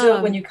 We'll do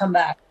it when you come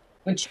back,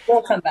 which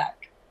will come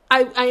back.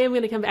 I am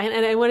going to come back.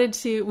 And I wanted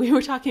to, we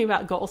were talking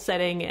about goal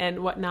setting and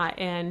whatnot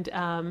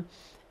and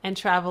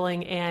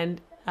traveling.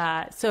 And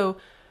so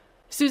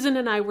Susan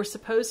and I were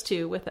supposed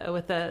to, with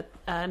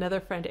another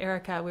friend,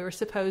 Erica, we were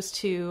supposed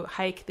to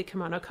hike the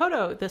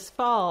Kumano-Koto this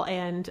fall.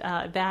 And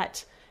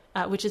that,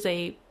 which is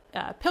a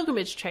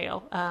pilgrimage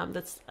trail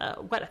that's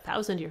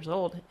 1,000 years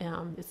old.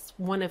 It's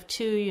one of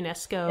two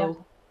UNESCO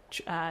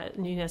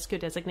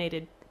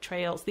designated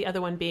trails. The other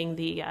one being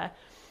the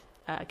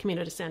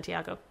Camino de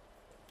Santiago.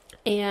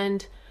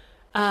 And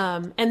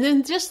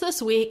then just this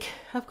week,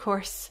 of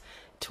course,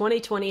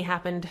 2020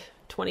 happened.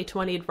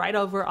 2020 right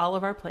over all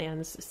of our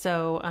plans.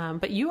 So,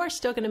 but you are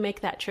still going to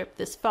make that trip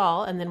this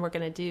fall, and then we're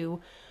going to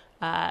do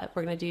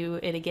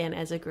it again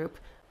as a group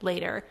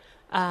later.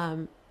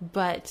 Yes,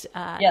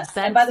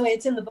 and by the way,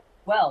 it's in the book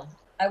as well.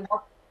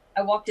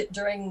 I walked it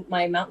during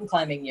my mountain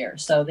climbing year,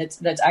 so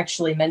that's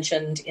actually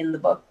mentioned in the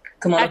book.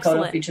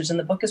 Kumano-Koto features in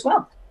the book as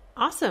well.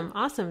 Awesome.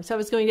 So I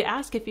was going to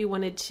ask if you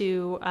wanted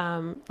to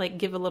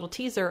give a little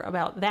teaser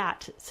about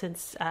that,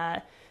 since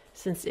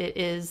it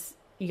is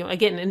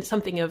again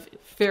something of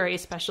very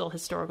special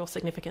historical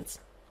significance.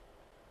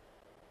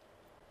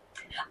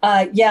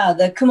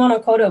 The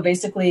Kumano-Koto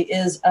basically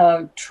is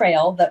a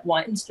trail that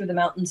winds through the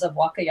mountains of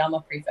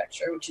Wakayama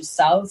Prefecture, which is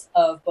south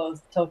of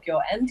both Tokyo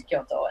and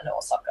Kyoto and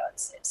Osaka.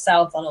 It's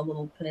south on a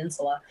little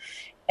peninsula.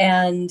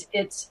 And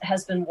it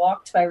has been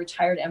walked by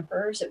retired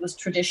emperors. It was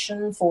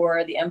tradition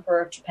for the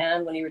Emperor of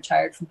Japan when he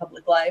retired from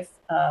public life,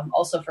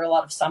 also for a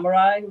lot of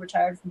samurai who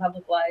retired from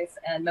public life,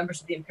 and members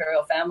of the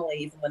imperial family,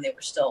 even when they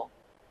were still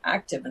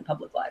active in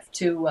public life,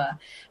 to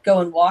go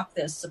and walk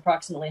this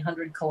approximately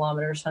 100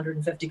 kilometers,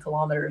 150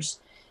 kilometers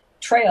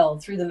trail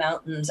through the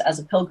mountains as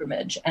a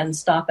pilgrimage and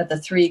stop at the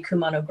 3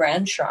 Kumano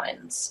Grand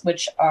Shrines,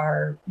 which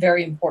are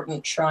very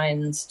important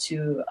shrines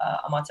to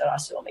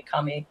Amaterasu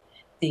Omikami,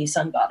 the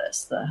sun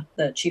goddess,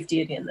 the chief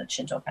deity in the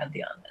Shinto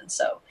pantheon. And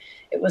so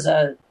it was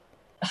a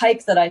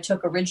hike that I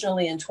took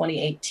originally in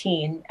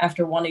 2018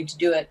 after wanting to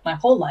do it my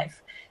whole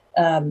life,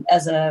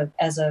 as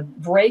a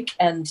break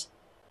and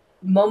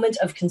moment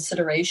of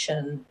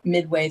consideration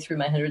midway through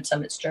my 100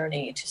 Summits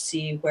journey to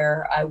see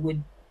where I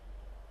would,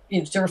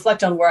 to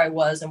reflect on where I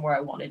was and where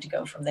I wanted to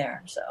go from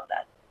there. So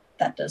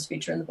that does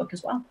feature in the book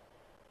as well.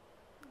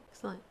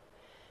 Excellent.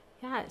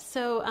 Yeah.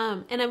 So,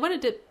 and I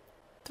wanted to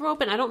throw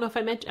open, I don't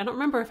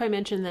remember if I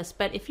mentioned this,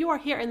 but if you are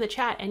here in the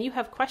chat and you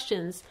have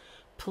questions,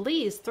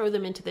 please throw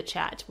them into the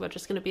chat. We're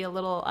just going to be a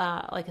little,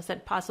 like I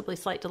said, possibly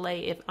slight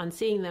delay on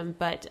seeing them,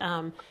 but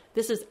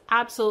this is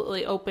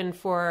absolutely open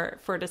for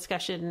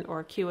discussion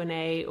or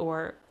Q&A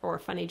or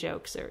funny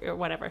jokes or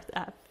whatever.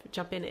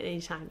 Jump in at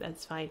any time.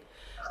 That's fine.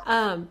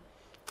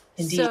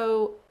 Indeed.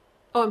 So,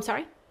 I'm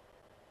sorry.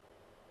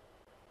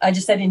 I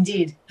just said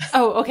indeed.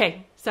 Oh,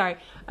 okay. Sorry.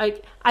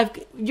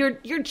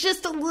 You're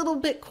just a little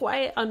bit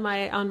quiet on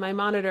my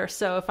monitor.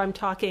 So if I'm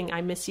talking,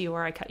 I miss you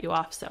or I cut you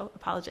off. So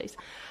apologize.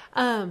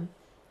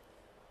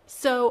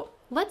 So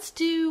let's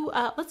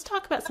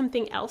talk about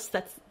something else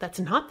that's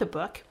not the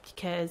book,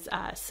 because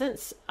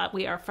since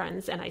we are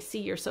friends and I see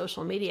your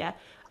social media,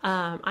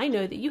 I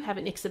know that you have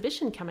an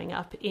exhibition coming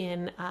up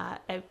in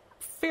a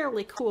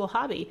fairly cool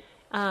hobby.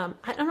 I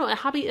don't know,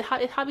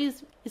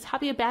 is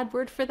hobby a bad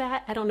word for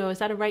that? I don't know. Is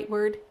that a right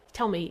word?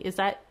 Tell me, is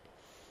that,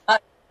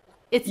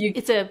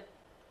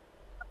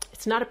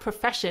 it's not a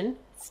profession.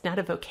 It's not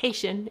a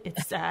vocation.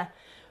 It's,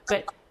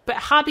 but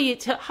hobby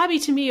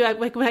to me,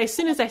 as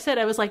soon as I said,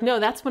 I was like, no,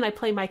 that's when I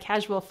play my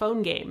casual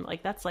phone game.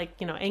 Like that's like,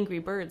 Angry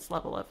Birds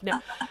level of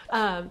no.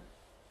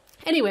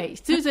 Anyway,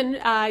 Susan,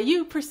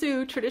 you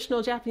pursue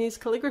traditional Japanese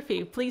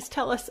calligraphy. Please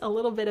tell us a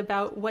little bit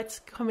about what's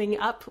coming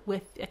up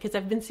because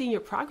I've been seeing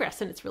your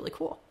progress and it's really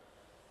cool.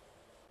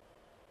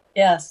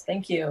 Yes,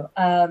 thank you.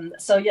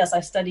 So yes, I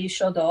study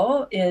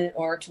Shodo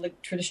or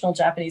traditional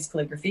Japanese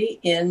calligraphy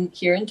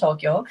here in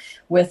Tokyo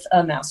with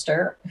a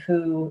master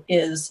who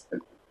is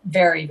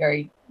very,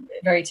 very,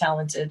 very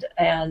talented.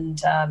 And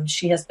I've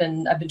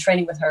been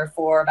training with her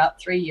for about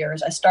 3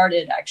 years. I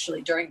started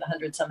actually during the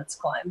 100 Summits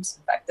climbs.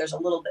 In fact, there's a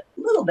little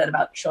bit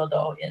about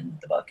Shodo in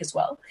the book as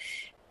well.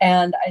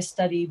 And I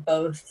study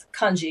both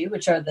kanji,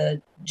 which are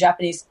the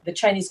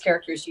Chinese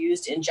characters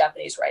used in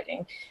Japanese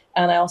writing.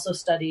 And I also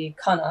study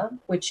kana,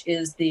 which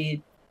is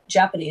the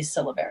Japanese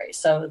syllabary.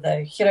 So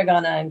the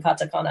hiragana and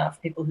katakana for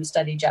people who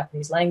study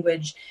Japanese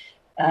language,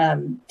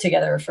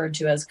 together referred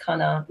to as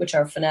kana, which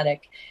are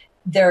phonetic.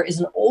 There is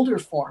an older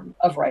form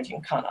of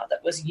writing kana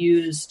that was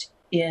used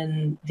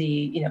in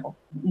the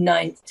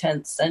 9th,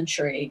 10th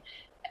century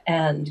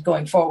and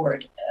going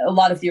forward. A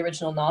lot of the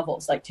original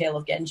novels like Tale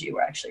of Genji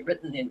were actually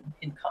written in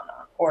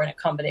kana or in a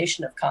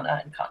combination of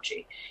kana and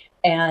kanji.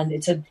 And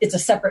it's a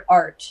separate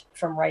art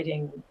from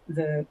writing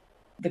the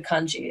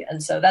kanji.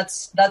 And so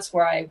that's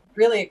where I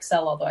really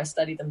excel, although I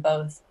study them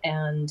both.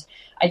 And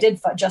I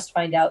did just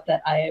find out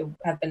that I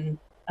have been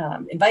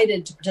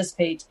invited to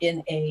participate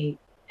in a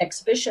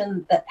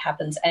exhibition that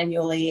happens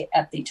annually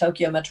at the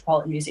Tokyo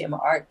Metropolitan Museum of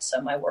Art. So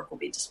my work will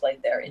be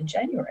displayed there in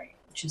January,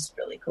 which is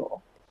really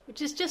cool.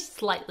 Which is just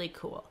slightly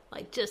cool,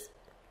 like just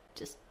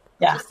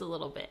a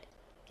little bit.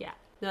 Yeah,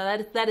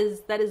 no, that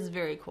is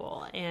very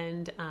cool,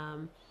 and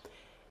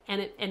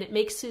it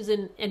makes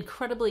Susan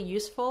incredibly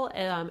useful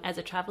as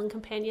a traveling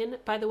companion,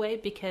 by the way,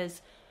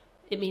 because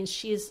it means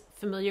she's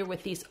familiar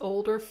with these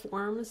older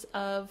forms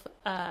of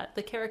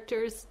the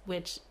characters,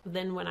 which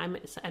then when I'm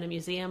at a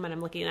museum and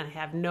I'm looking and I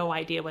have no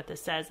idea what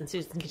this says and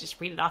Susan can just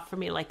read it off for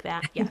me like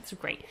that. Yeah, it's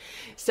great.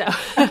 So,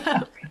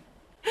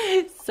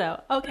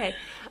 okay.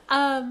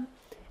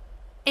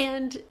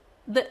 And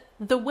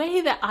the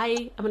way that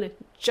I'm going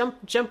to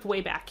jump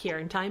way back here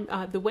in time.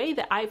 The way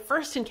that I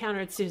first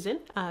encountered Susan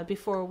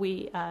before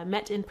we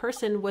met in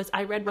person was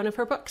I read one of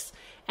her books,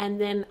 and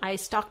then I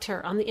stalked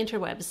her on the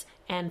interwebs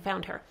and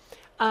found her.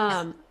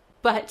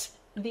 But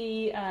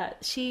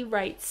she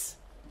writes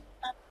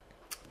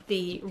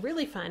the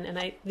really fun,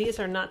 and these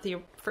are not the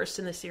first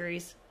in the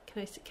series.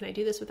 Can I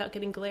do this without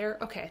getting glare?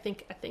 Okay, I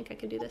think I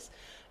can do this.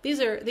 These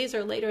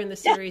are later in the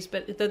series,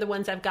 but they're the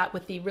ones I've got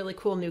with the really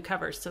cool new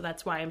covers, so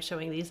that's why I'm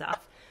showing these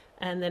off.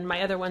 And then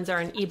my other ones are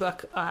an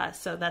ebook,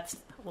 so that's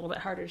a little bit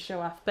harder to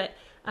show off. But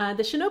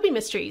the Shinobi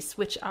Mysteries,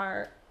 which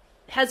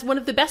has one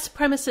of the best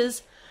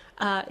premises.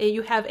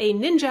 You have a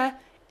ninja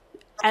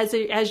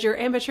as your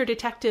amateur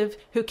detective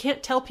who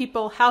can't tell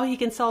people how he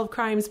can solve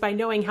crimes by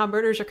knowing how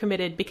murders are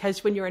committed,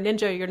 because when you're a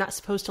ninja, you're not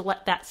supposed to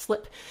let that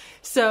slip.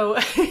 So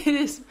it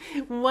is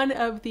one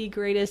of the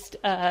greatest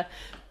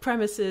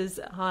premises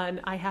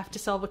on I have to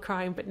solve a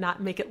crime, but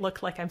not make it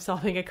look like I'm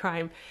solving a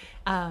crime.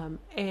 I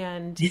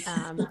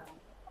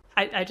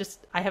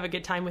have a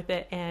good time with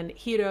it. And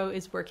Hiro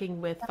is working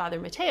with Father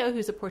Mateo,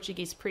 who's a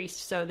Portuguese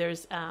priest. So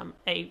there's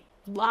a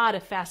lot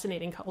of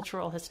fascinating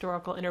cultural,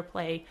 historical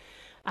interplay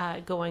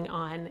going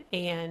on.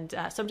 And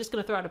so I'm just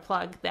going to throw out a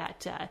plug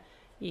that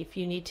if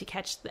you need to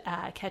catch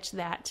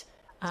that,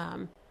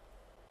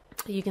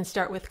 you can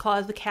start with Claw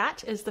of the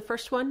Cat as the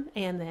first one,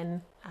 and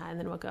then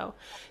we'll go.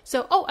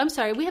 So, I'm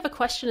sorry. We have a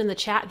question in the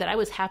chat that I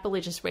was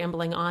happily just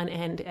rambling on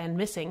and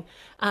missing.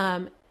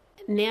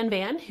 Nan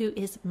Van, who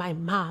is my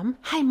mom.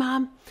 Hi,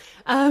 Mom.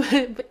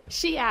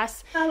 She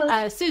asks,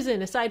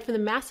 Susan, aside from the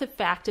massive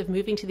fact of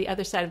moving to the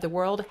other side of the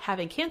world,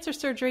 having cancer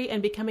surgery,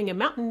 and becoming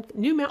a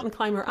new mountain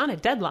climber on a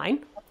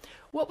deadline,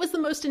 what was the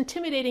most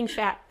intimidating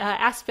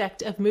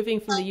aspect of moving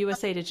from the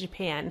USA to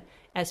Japan,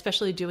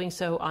 especially doing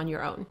so on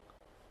your own?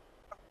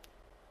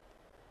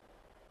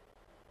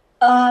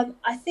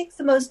 I think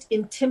the most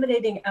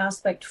intimidating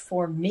aspect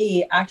for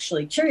me,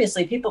 actually,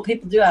 curiously, people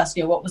do ask,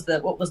 what was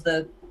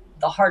the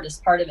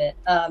hardest part of it.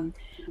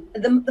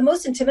 The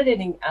most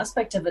intimidating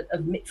aspect of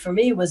it for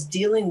me was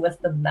dealing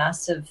with the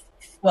massive,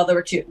 well, there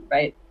were two,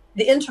 right?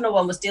 The internal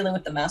one was dealing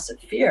with the massive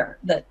fear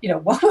that,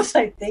 what was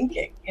I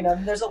thinking?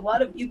 There's a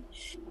lot of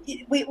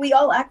we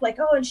all act like,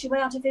 and she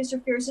went out to face her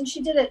fears and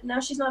she did it.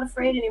 Now she's not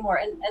afraid anymore.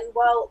 And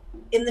while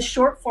in the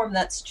short form,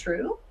 that's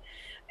true,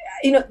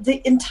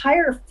 the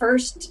entire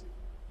first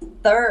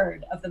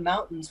third of the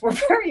mountains were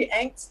very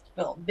angst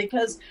filled,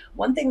 because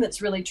one thing that's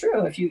really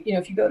true, if you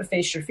go to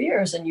face your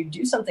fears and you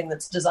do something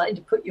that's designed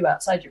to put you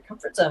outside your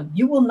comfort zone,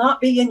 you will not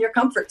be in your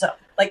comfort zone,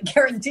 like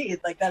guaranteed.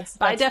 Like that's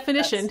by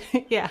definition.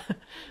 Yeah.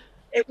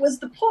 It was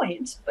the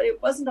point, but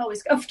it wasn't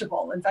always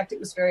comfortable. In fact, it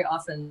was very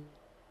often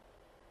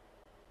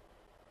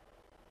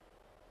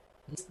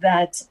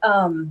that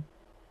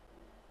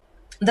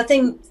the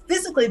thing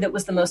physically that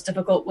was the most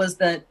difficult was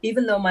that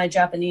even though my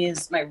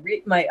Japanese, I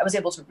was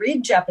able to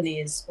read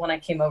Japanese when I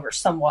came over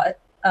somewhat,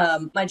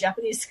 my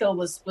Japanese skill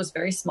was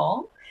very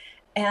small.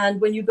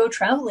 And when you go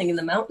traveling in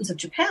the mountains of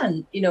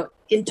Japan,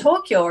 in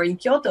Tokyo or in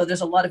Kyoto,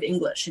 there's a lot of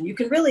English. And you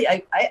can really,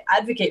 I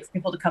advocate for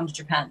people to come to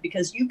Japan,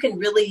 because you can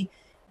really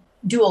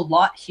do a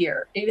lot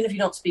here, even if you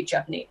don't speak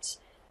Japanese.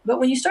 But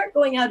when you start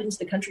going out into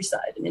the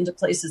countryside and into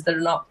places that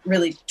are not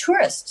really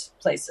tourist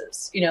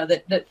places,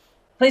 that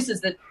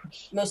places that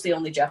mostly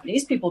only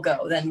Japanese people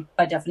go, then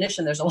by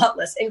definition, there's a lot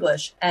less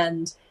English.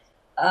 And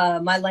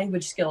my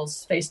language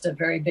skills faced a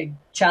very big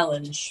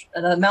challenge,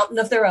 a mountain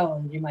of their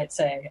own, you might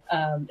say,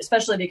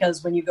 especially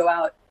because when you go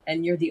out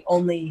and you're the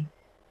only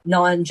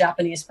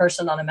non-Japanese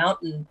person on a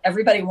mountain,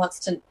 everybody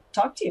wants to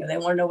talk to you. They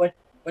want to know what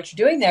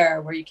you're doing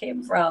there, where you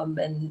came from.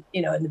 And,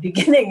 in the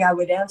beginning I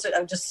would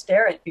just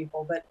stare at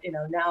people. But,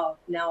 now,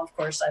 of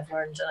course, I've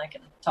learned and I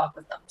can talk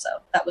with them. So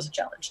that was a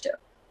challenge too.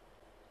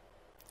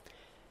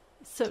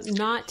 So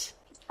not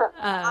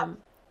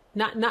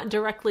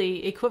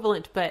directly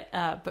equivalent,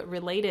 but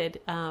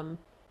related.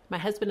 My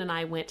husband and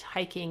I went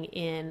hiking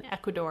in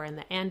Ecuador in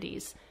the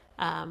Andes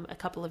a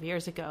couple of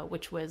years ago,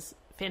 which was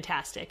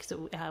fantastic.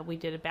 So we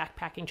did a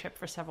backpacking trip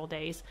for several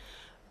days.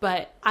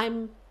 But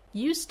I'm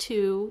used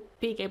to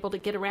being able to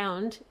get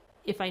around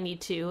if I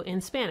need to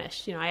in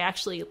Spanish. I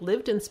actually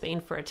lived in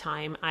Spain for a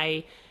time.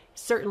 I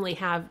certainly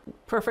have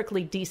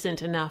perfectly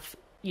decent enough,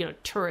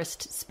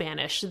 tourist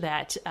Spanish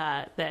that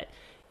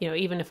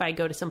even if I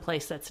go to some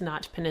place that's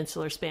not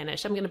peninsular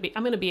Spanish, I'm going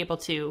to be able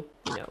to,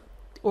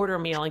 order a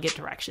meal and get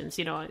directions,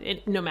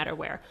 no matter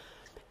where.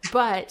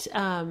 But,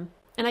 and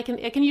I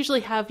can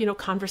usually have,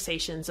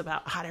 conversations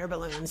about hot air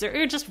balloons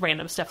or just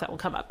random stuff that will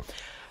come up.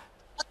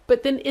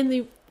 But then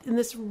in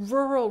this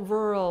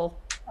rural,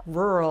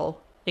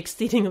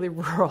 exceedingly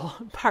rural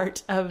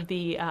part of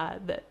the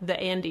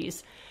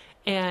Andes,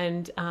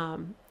 and,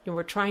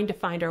 we're trying to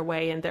find our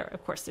way, and there,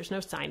 of course, there's no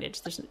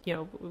signage. There's,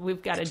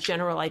 we've got a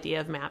general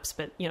idea of maps,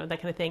 but that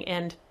kind of thing.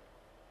 And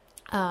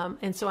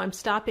so I'm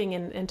stopping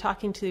and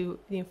talking to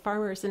the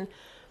farmers, and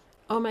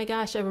oh my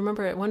gosh, I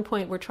remember at one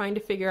point we're trying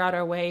to figure out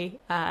our way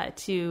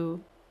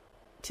to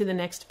the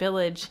next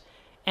village,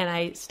 and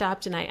I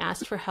stopped and I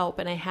asked for help,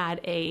 and I had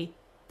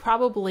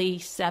probably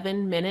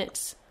 7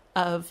 minutes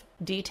of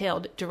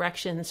detailed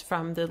directions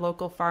from the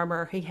local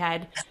farmer. He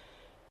had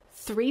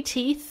 3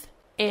 teeth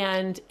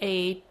and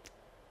a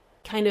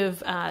kind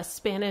of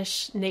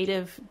Spanish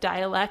native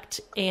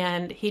dialect,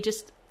 and he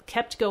just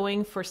kept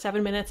going for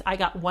 7 minutes. I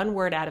got 1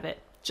 word out of it,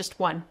 just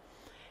one.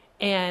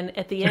 And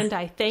at the end,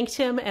 I thanked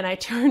him, and I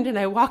turned and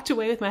I walked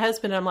away with my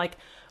husband. And I'm like,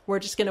 we're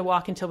just going to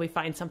walk until we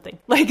find something.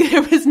 Like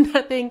there was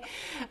nothing.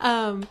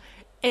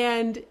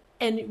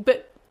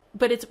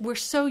 But we're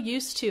so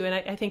used to,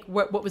 and I think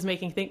what was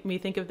making me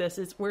think of this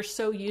is we're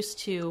so used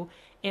to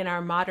in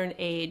our modern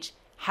age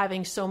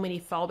having so many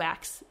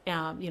fallbacks.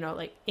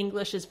 Like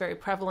English is very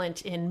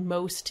prevalent in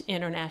most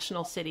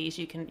international cities.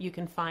 You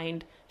can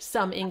find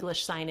some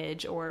English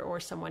signage or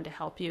someone to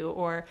help you,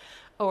 or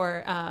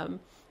we'll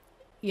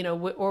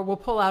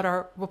pull out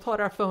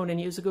our phone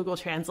and use a Google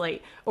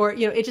Translate, or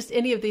it's just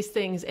any of these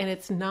things. And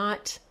it's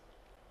not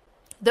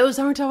those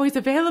aren't always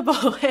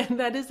available. And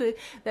that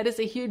is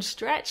a huge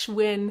stretch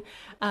when,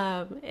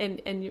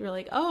 and you're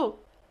like, oh,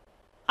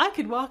 I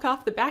could walk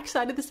off the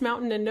backside of this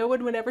mountain and no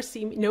one would ever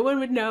see me. No one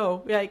would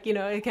know, like,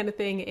 kind of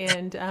thing.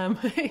 And,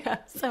 yeah,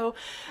 so,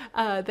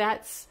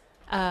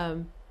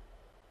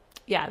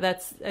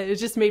 it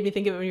just made me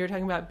think of it when you were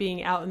talking about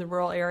being out in the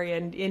rural area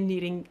and in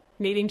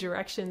needing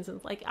directions.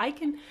 And like,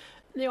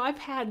 I've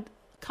had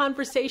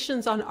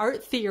conversations on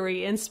art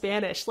theory in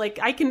Spanish. Like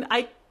I'm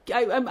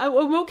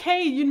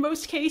okay in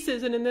most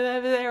cases. And then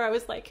over there, I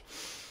was like,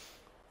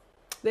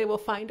 they will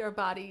find our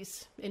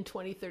bodies in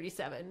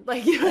 2037.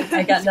 Like,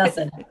 I got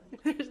nothing.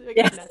 I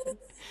got nothing.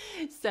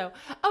 So,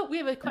 we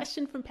have a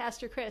question from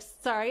Pastor Chris.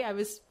 Sorry, I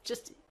was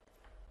just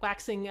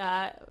waxing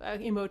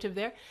emotive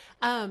there.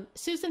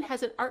 Susan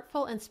has an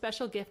artful and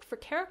special gift for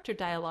character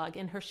dialogue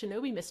in her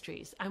Shinobi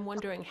Mysteries. I'm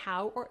wondering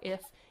how or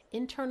if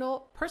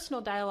internal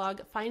personal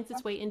dialogue finds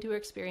its way into her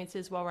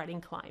experiences while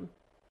writing Climb.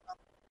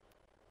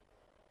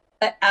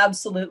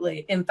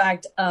 Absolutely. In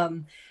fact,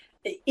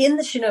 in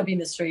the Shinobi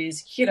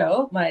Mysteries,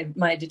 Hiro,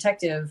 my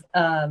detective,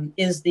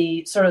 is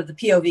the sort of the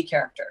POV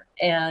character.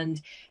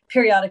 And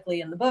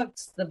periodically in the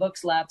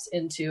books lapse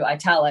into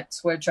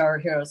italics, which are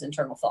Hiro's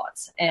internal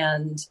thoughts.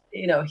 And,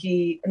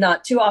 he,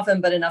 not too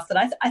often, but enough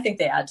that I think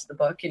they add to the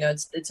book.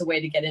 It's a way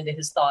to get into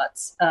his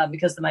thoughts,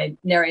 because my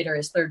narrator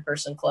is third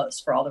person close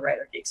for all the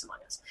writer geeks among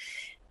us.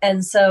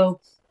 And so,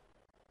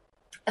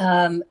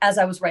 as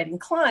I was writing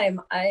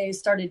Climb, I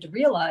started to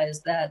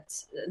realize that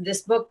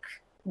this book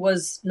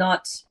was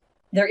not,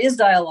 there is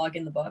dialogue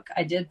in the book.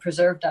 I did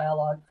preserve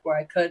dialogue where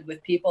I could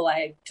with people.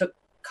 I took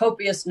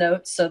copious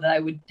notes so that I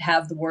would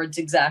have the words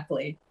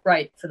exactly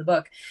right for the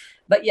book.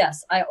 But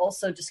yes, I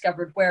also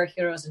discovered where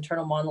Hiro's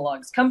internal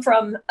monologues come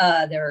from.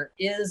 There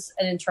is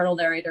an internal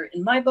narrator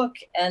in my book,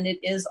 and it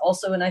is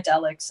also in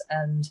italics.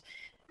 And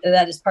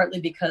that is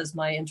partly because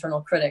my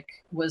internal critic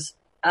was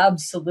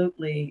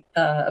absolutely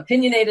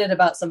opinionated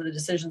about some of the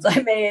decisions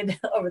I made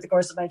over the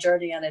course of my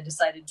journey, and I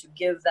decided to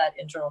give that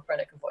internal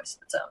critic a voice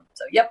of its own.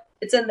 So, yep,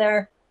 it's in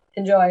there.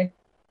 Enjoy.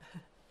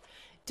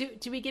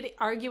 Do we get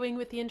arguing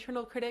with the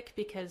internal critic?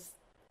 Because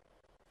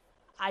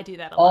I do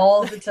that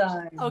all the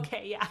time.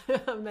 Okay, yeah.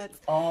 That's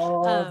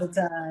all the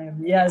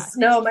time. Yes.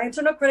 Yeah. No, my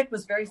internal critic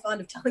was very fond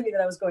of telling me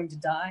that I was going to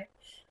die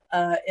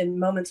in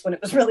moments when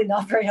it was really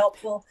not very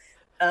helpful.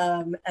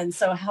 And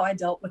so how I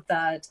dealt with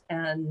that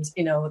and,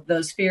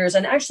 those fears.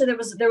 And actually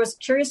there was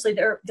curiously,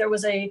 there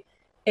was a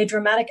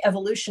dramatic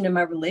evolution in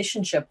my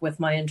relationship with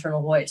my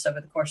internal voice over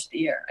the course of the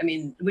year. I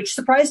mean, which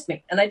surprised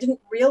me. And I didn't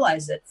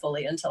realize it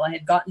fully until I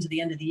had gotten to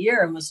the end of the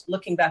year and was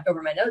looking back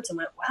over my notes and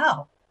went,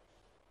 wow,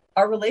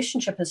 our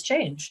relationship has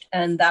changed.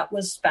 And that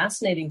was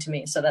fascinating to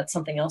me. So that's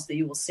something else that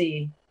you will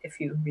see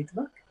if you read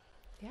the book.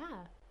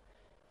 Yeah.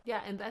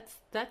 Yeah. And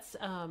that's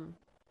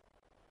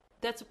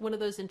one of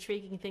those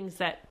intriguing things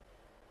that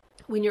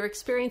when you're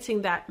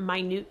experiencing that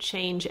minute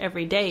change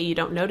every day, you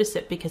don't notice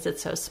it because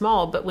it's so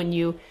small. But when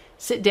you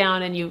sit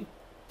down and you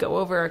go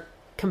over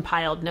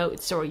compiled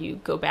notes or you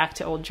go back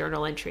to old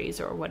journal entries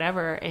or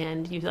whatever,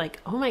 and you're like,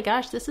 oh my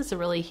gosh, this is a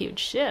really huge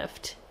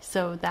shift.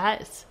 So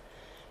that's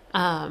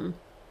one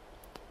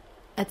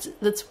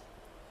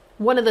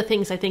of the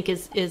things I think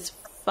is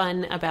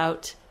fun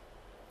about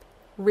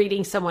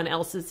reading someone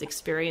else's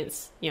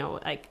experience.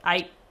 Like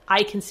I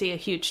can see a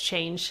huge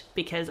change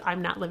because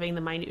I'm not living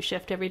the minute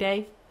shift every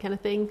day kind of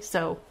thing.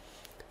 So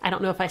I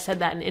don't know if I said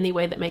that in any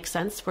way that makes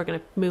sense. We're going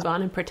to move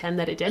on and pretend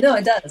that it did. No,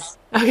 it does.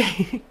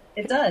 Okay.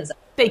 It does.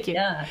 Thank you.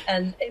 Yeah.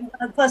 And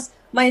plus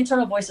my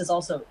internal voice is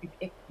also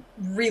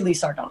really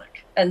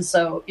sardonic. And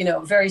so,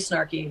 very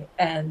snarky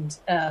and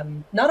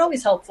not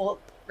always helpful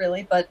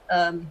really, but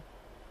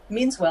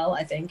means well,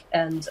 I think.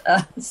 And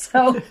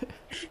so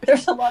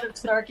there's a lot of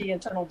snarky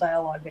internal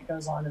dialogue that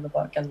goes on in the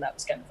book. And that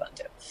was kind of fun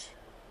too.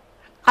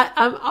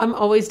 I'm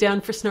always down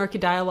for snarky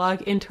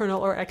dialogue,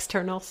 internal or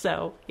external.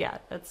 So yeah,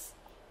 that's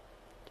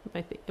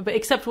my thing. But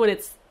except when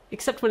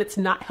it's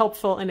not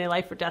helpful in a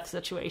life or death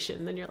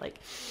situation, then you're like,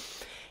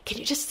 can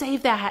you just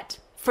save that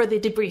for the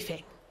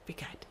debriefing? Be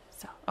good.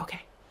 So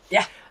okay.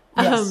 Yeah.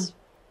 Yes.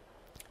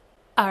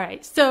 All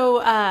right.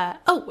 So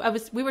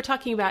we were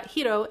talking about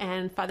Hiro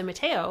and Father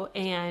Mateo,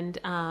 and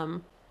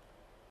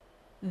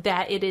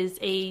that it is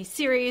a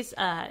series.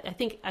 I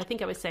hope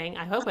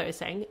I was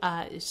saying,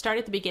 start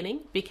at the beginning,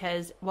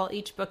 because while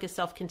each book is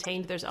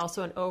self-contained, there's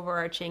also an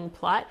overarching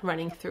plot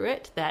running through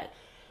it that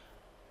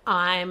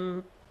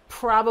I'm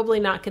probably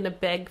not going to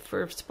beg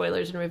for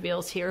spoilers and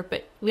reveals here,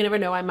 but we never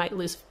know. I might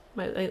lose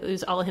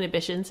all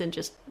inhibitions and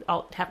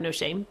I'll have no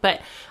shame.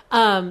 But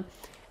that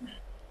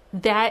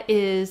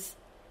is,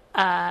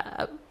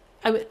 I'm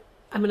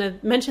going to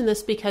mention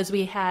this because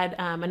we had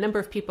a number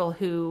of people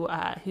who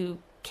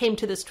came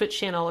to this Twitch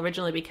channel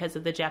originally because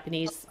of the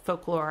Japanese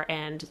folklore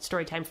and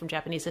story time from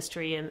Japanese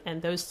history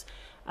and those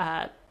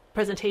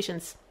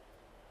presentations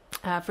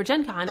for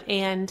Gen Con.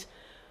 And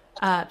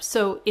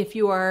so if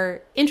you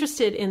are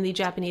interested in the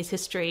Japanese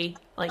history,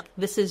 like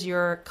this is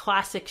your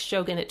classic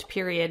shogunate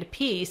period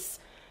piece,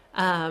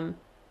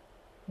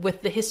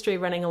 with the history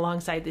running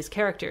alongside these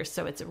characters.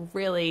 So it's a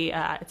really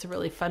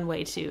fun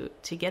way to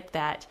get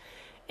that.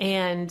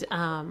 And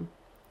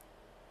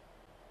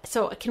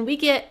so can we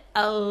get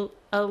a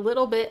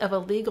little bit of a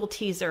legal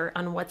teaser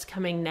on what's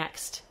coming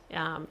next?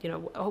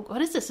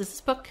 What is this?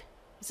 Is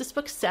this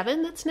book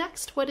 7 that's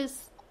next? What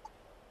is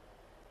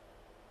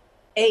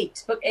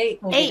 8? Book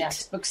 8 will be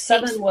next. Book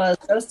 7 was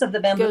Ghost of the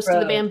Bamboo Road. Ghost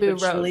of the Bamboo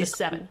Road, the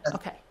 7.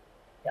 Okay.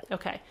 Yep.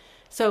 Okay.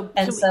 So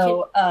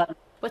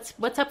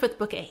what's up with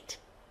book 8?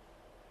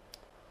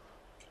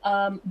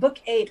 Book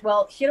 8,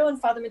 well, Hiro and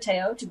Father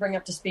Mateo, to bring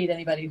up to speed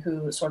anybody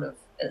who sort of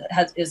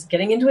is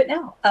getting into it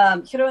now.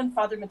 Hiro and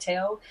Father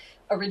Mateo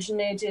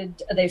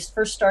they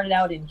first started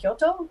out in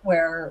Kyoto,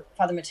 where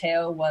Father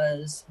Mateo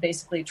was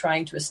basically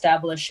trying to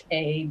establish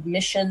a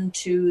mission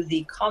to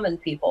the common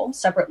people,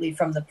 separately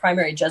from the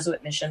primary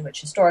Jesuit mission, which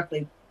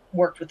historically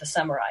worked with the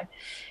samurai.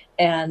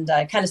 And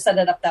I kind of set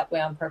it up that way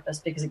on purpose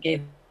because it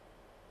gave...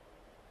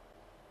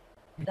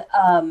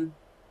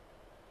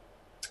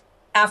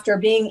 After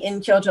being in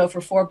Kyoto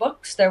for 4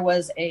 books, there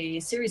was a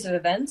series of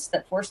events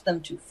that forced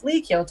them to flee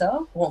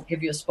Kyoto. Won't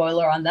give you a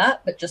spoiler on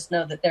that, but just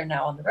know that they're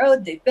now on the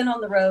road. They've been on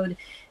the road.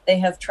 They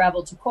have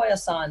traveled to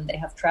Koyasan. They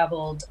have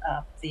traveled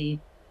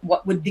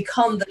what would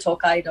become the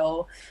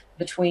Tokaido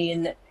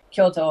between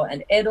Kyoto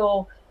and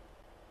Edo.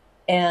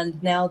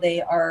 And now they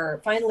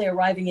are finally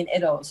arriving in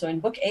Edo. So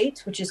in book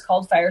 8, which is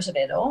called Fires of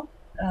Edo,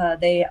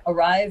 they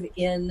arrive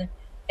in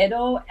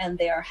Edo, and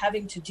they are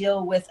having to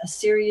deal with a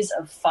series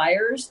of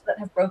fires that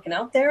have broken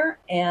out there.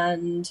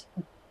 And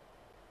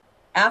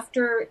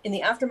in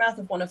the aftermath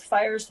of one of the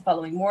fires the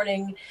following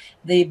morning,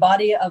 the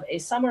body of a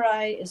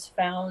samurai is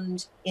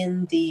found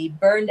in the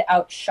burned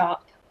out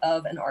shop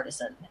of an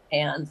artisan.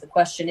 And the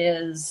question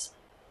is,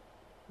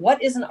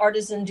 what is an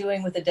artisan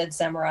doing with a dead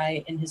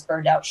samurai in his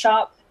burned out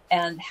shop?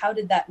 And how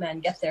did that man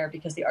get there?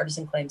 Because the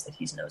artisan claims that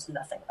he knows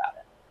nothing about it.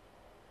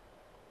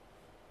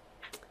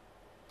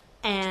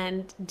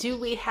 And do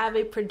we have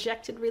a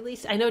projected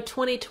release? I know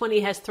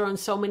 2020 has thrown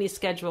so many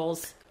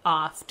schedules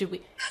off.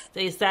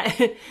 Is that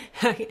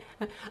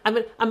I'm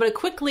going to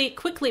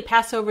quickly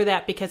pass over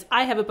that because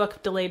I have a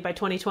book delayed by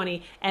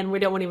 2020 and we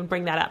don't want to even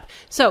bring that up.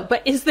 So,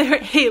 but is there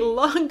a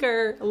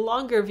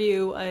longer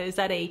view? Is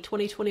that a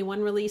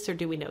 2021 release or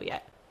do we know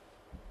yet?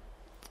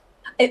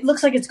 It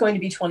looks like it's going to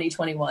be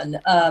 2021.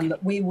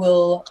 We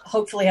will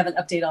hopefully have an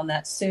update on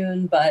that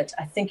soon, but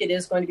I think it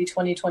is going to be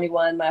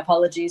 2021. My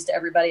apologies to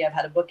everybody. I've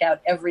had a book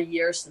out every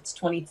year since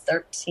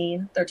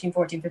 2013,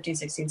 14, 15,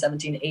 16,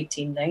 17,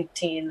 18,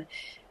 19,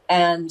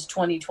 and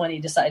 2020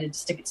 decided to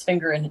stick its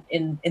finger in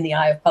the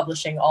eye of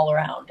publishing all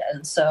around.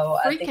 And so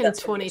I think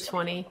that's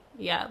 2020.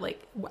 Yeah,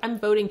 like I'm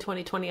voting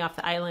 2020 off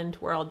the island.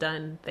 We're all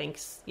done.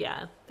 Thanks.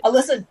 Yeah.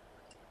 Listen.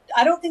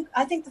 I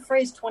think the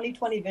phrase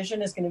 2020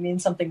 vision is going to mean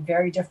something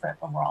very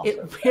different when we're all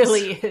through. It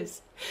really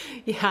is.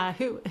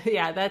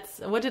 Yeah. That's,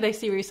 what did I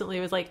see recently? It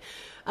was like,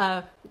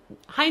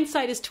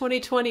 hindsight is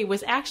 2020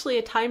 was actually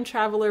a time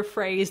traveler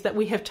phrase that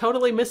we have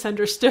totally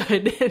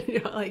misunderstood.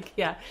 It's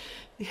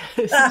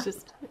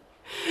just,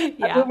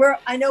 yeah.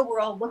 I know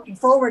we're all looking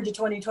forward to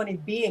 2020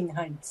 being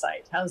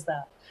hindsight. How's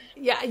that?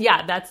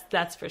 Yeah,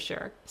 that's for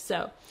sure.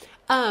 So,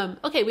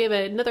 okay, we have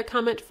another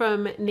comment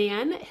from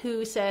Nan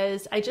who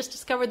says, I just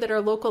discovered that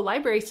our local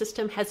library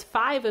system has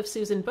 5 of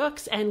Susan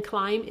books and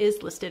Climb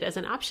is listed as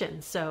an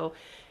option. So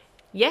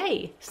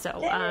yay. So,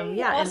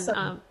 yeah.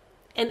 Awesome.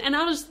 And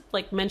I'll just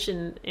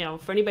mention,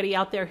 for anybody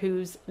out there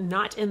who's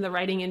not in the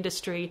writing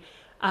industry,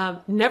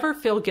 never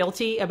feel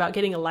guilty about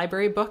getting a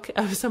library book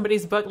of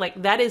somebody's book.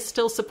 That is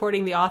still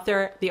supporting the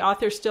author. The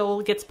author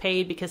still gets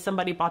paid because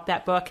somebody bought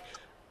that book.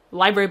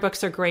 Library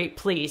books are great.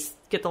 Please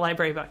get the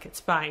library book. It's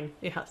fine.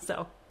 Yeah.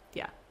 So,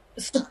 yeah.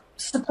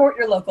 Support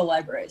your local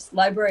libraries.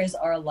 Libraries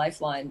are a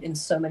lifeline in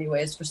so many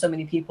ways for so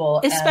many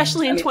people.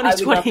 Especially in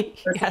 2020.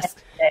 Yes.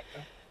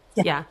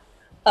 Yeah.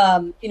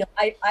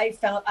 I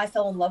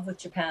fell in love with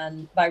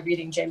Japan by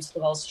reading James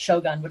Clavell's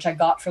Shogun, which I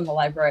got from the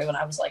library when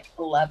I was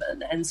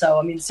 11. And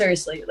so,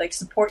 seriously,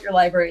 support your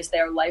libraries. They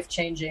are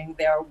life-changing.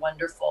 They are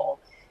wonderful.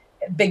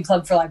 Big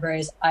plug for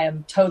libraries. I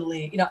am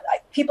totally,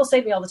 people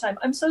say to me all the time,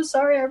 I'm so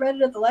sorry I read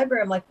it at the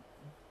library. I'm like,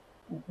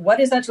 what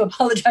is that to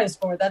apologize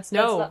for? That's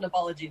not an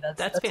apology. That's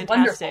fantastic.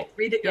 Wonderful.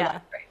 Read it at your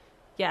library.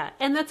 Yeah.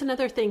 And that's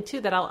another thing too,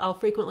 that I'll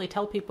frequently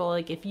tell people,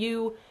 if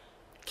you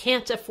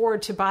can't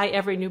afford to buy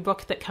every new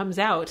book that comes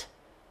out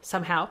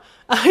somehow,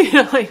 with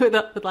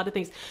a lot of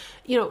things,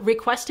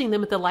 requesting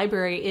them at the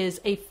library is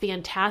a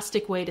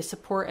fantastic way to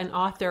support an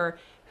author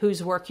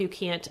whose work you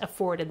can't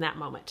afford in that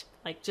moment.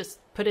 Just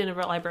put in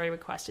a library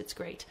request. It's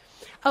great.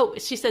 Oh,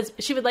 she says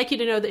she would like you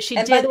to know that she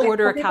did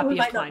order a copy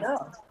of Climb.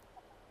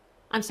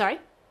 I'm sorry?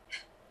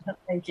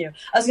 Thank you.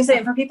 I was going to say,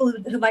 and for people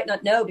who might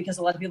not know, because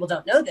a lot of people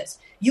don't know this,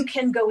 you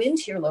can go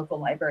into your local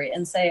library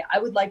and say,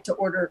 I'd like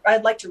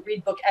to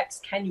read book X.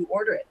 Can you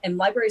order it? And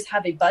libraries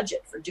have a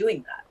budget for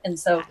doing that. And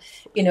so,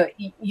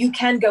 you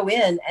can go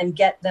in and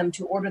get them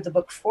to order the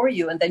book for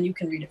you, and then you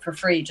can read it for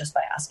free just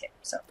by asking.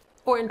 So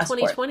Or in passport.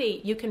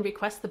 2020, you can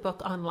request the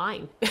book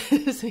online.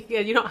 So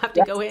you don't have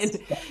to go in.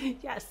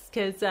 Yes,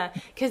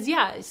 because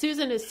yeah,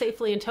 Susan is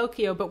safely in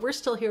Tokyo, but we're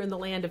still here in the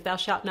land of thou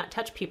shalt not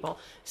touch people.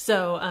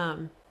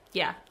 So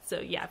yeah,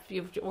 if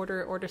you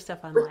order stuff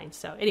online.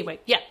 So anyway,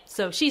 yeah,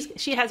 so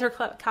she has her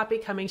copy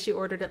coming. She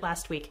ordered it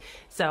last week.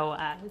 So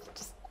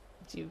just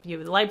you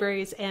the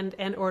libraries and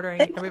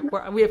ordering.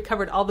 We have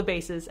covered all the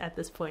bases at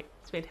this point.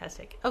 It's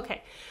fantastic.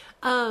 Okay.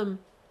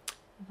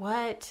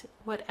 What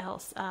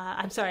else?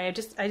 I'm sorry. I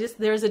just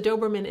there's a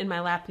Doberman in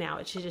my lap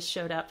now. She just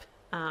showed up.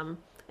 And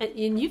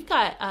you've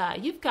got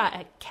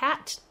a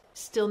cat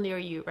still near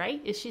you, right?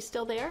 Is she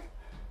still there?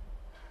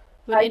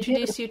 I want to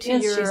introduce you to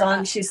your. She's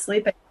on. She's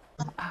sleeping.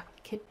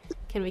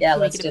 Can we? Yeah,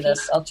 can let's we do get a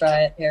this. peek? I'll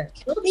try it here.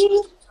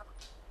 Ubi.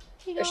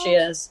 There she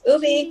is.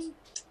 Ubi.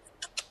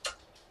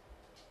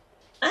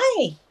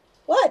 Hi.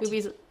 What?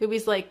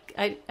 Ubi's like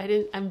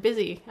I'm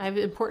busy. I have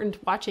important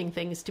watching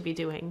things to be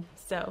doing.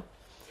 So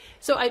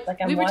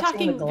we were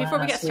talking before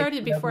we got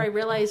started. Before I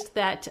realized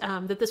that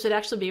that this would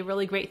actually be a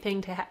really great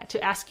thing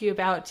to ask you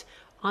about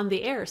on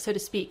the air, so to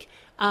speak,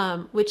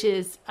 which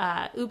is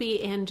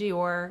Ubi and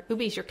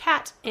Ubi's your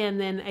cat, and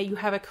then you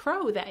have a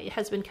crow that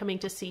has been coming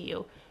to see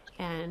you,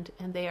 and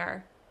they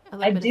are a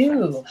little bit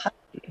of friends.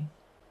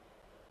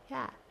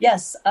 Yeah.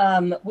 Yes,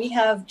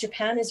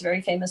 Japan is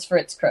very famous for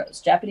its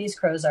crows. Japanese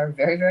crows are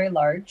very, very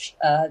large.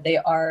 They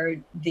are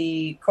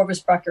the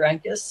Corvus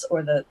brachyrhynchus,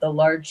 or the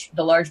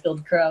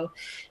large-billed crow.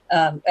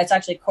 It's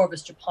actually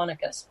Corvus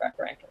japonicus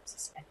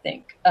brachyrhynchus, I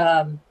think.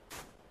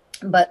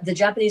 But the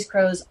Japanese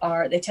crows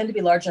they tend to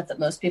be large enough that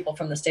most people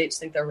from the States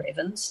think they're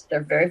ravens. They're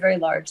very, very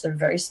large. They're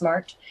very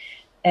smart,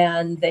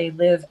 and they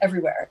live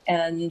everywhere.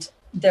 And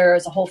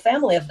there's a whole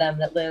family of them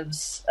that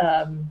lives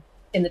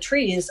in the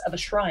trees of a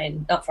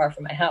shrine not far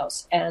from my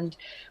house. And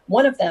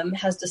one of them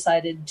has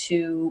decided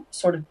to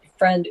sort of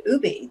befriend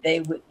Ubi.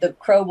 The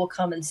crow will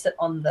come and sit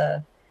on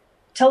the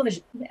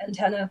television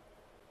antenna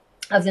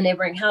of the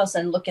neighboring house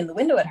and look in the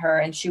window at her,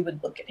 and she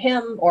would look at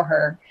him or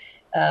her.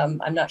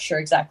 I'm not sure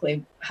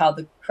exactly how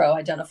the crow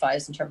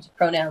identifies in terms of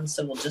pronouns,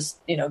 so we'll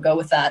just, go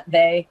with that.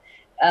 They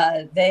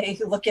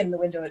look in the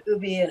window at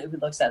Ubi, and Ubi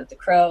looks out at the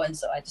crow. And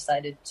so I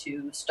decided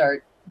to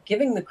start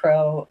giving the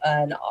crow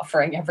an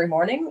offering every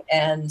morning.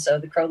 And so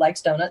the crow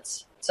likes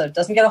donuts, so it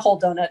doesn't get a whole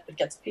donut, it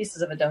gets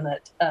pieces of a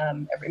donut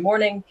every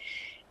morning.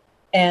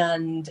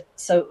 And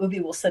so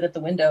Ubi will sit at the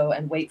window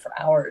and wait for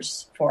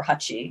hours for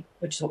Hachi,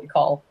 which is what we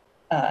call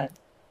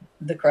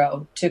the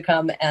crow, to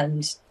come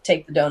and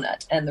take the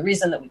donut. And the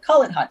reason that we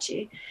call it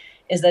Hachi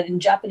is that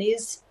in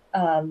Japanese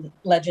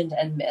legend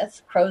and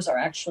myth, crows are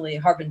actually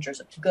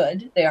harbingers of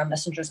good. They are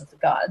messengers of the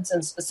gods,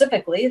 and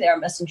specifically they are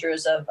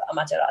messengers of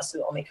Amaterasu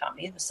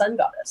Omikami, the sun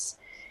goddess.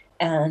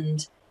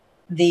 And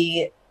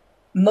the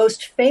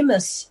most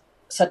famous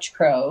such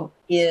crow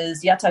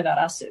is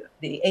Yatagarasu,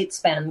 the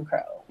 8-span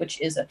crow,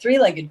 which is a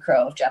 3-legged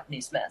crow of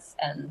Japanese myth,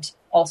 and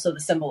also the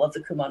symbol of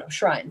the Kumano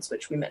shrines,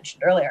 which we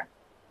mentioned earlier.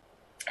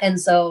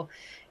 And so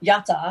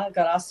Yata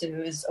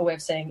Garasu is a way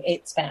of saying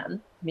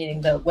 8-span,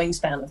 meaning the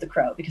wingspan of the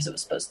crow, because it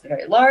was supposed to be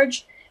very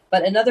large.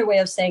 But another way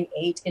of saying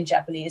 8 in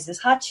Japanese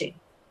is Hachi.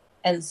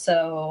 And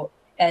so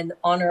in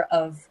honor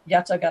of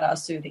Yata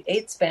Garasu, the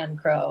 8-span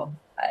crow,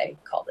 I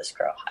call this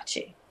crow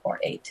Hachi, or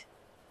 8.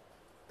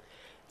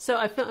 So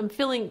I'm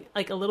feeling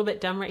like a little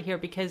bit dumb right here,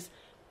 because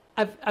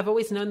I've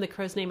always known the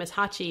crow's name as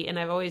Hachi, and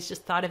I've always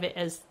just thought of it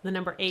as the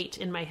number 8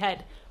 in my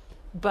head.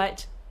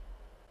 But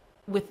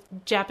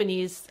with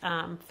Japanese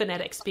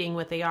phonetics being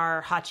what they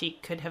are,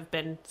 Hachi could have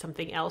been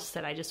something else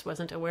that I just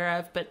wasn't aware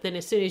of. But then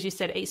as soon as you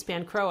said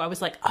 8-span crow, I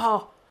was like,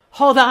 oh,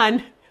 hold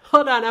on,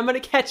 I'm going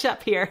to catch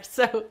up here.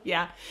 So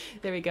yeah,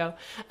 there we go.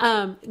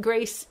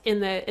 Grace in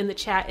the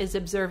chat is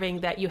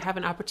observing that you have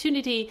an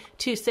opportunity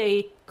to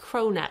say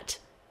cronut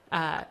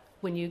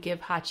when you give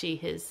Hachi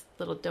his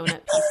little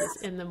donut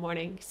pieces in the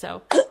morning.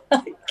 So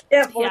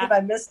yeah, what if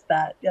I missed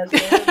that? Yes,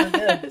 I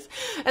never did.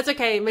 That's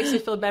okay. It makes me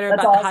feel better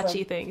That's about awesome.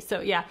 the Hachi thing.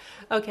 So yeah.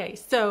 Okay.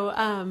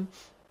 So,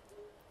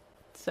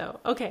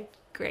 okay,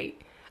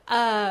 great.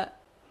 Sorry,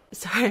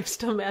 I'm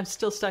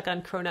still stuck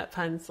on cronut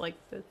puns. Like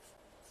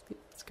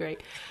it's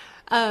great.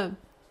 All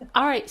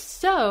right.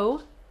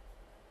 So,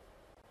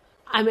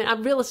 I mean,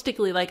 I'm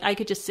realistically, like, I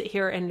could just sit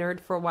here and nerd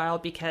for a while,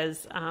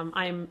 because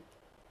I'm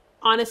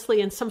honestly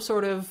in some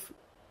sort of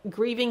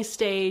grieving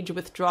stage,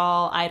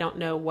 withdrawal, I don't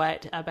know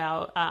what,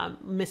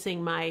 about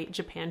missing my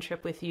Japan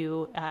trip with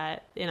you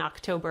in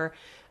October.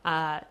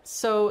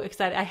 So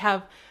excited.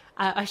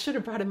 I should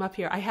have brought him up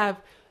here. I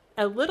have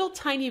a little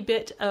tiny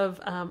bit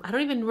of, I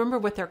don't even remember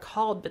what they're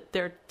called, but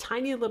they're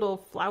tiny little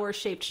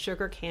flower-shaped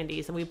sugar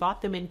candies, and we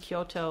bought them in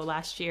Kyoto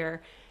last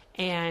year,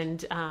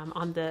 and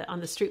on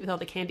the street with all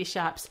the candy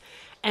shops.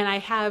 And I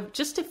have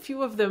just a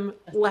few of them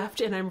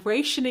left, and I'm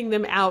rationing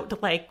them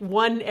out like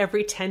one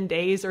every 10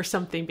 days or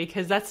something,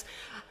 because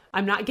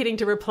I'm not getting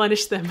to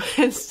replenish them.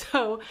 And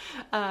so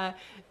that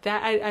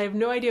I have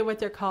no idea what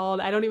they're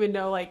called. I don't even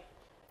know, like,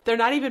 they're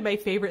not even my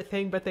favorite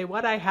thing, but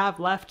I have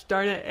left,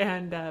 darn it.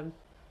 And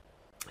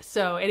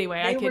so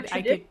anyway, They were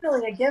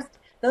traditionally a gift.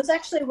 Those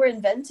actually were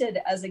invented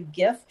as a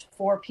gift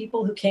for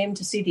people who came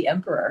to see the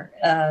emperor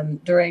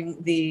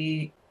during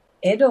the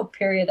Edo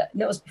period.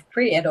 No, it was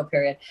pre-Edo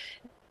period.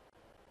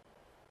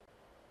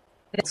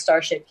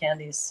 Star-shaped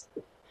candies.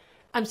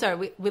 I'm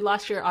sorry, we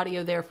lost your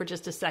audio there for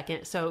just a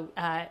second. So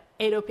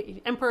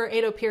Emperor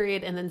Edo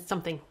period, and then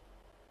something.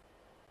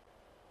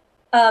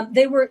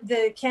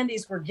 The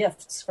candies were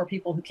gifts for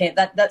people who came.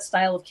 That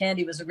style of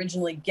candy was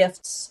originally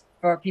gifts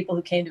for people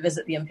who came to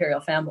visit the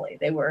imperial family.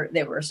 They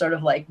were sort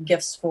of like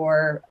gifts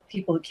for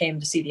people who came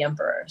to see the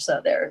emperor.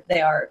 So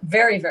they are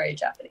very, very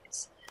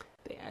Japanese.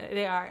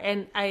 They are,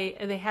 and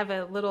they have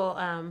a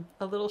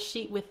little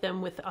sheet with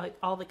them with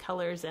all the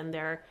colors, and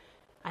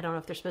I don't know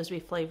if they're supposed to be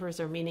flavors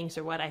or meanings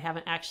or what. I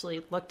haven't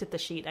actually looked at the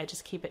sheet. I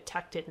just keep it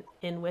tucked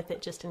in with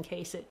it just in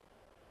case it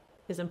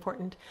is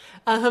important.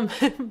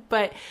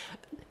 But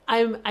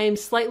I'm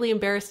slightly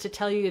embarrassed to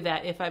tell you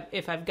that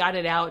if I've got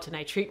it out and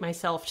I treat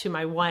myself to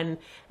my one,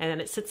 and then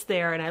it sits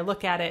there and I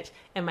look at it,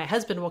 and my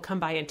husband will come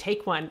by and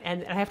take one,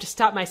 and I have to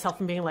stop myself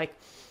from being like,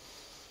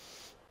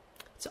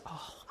 it's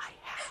all I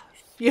have.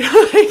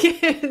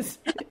 It's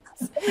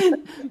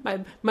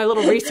my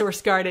little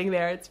resource guarding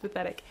there. It's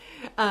pathetic.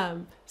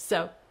 But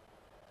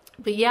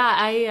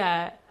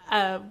yeah,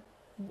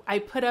 I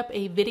put up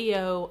a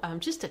video,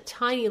 just a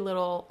tiny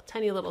little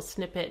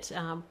snippet,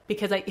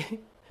 because I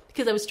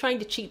was trying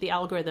to cheat the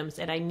algorithms,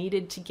 and I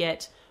needed to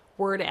get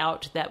word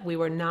out that we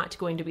were not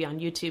going to be on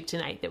YouTube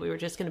tonight, that we were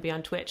just going to be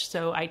on Twitch.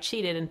 So I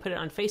cheated and put it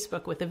on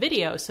Facebook with a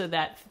video so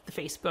that the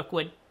Facebook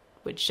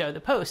would show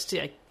the post.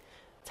 That's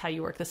how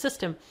you work the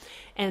system.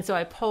 And so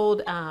I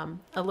pulled a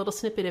little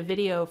snippet of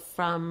video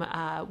from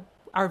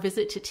our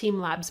visit to Team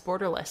Labs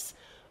Borderless,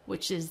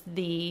 which is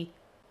the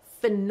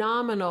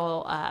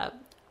phenomenal,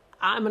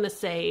 I'm going to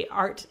say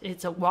art.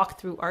 It's a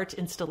walk-through art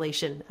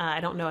installation.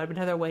 I don't know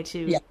another way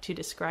to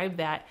describe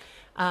that.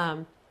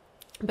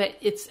 But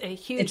it's a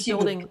huge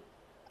building.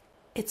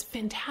 It's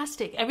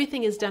fantastic.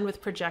 Everything is done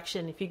with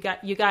projection. If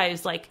you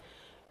guys like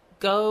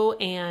go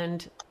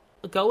and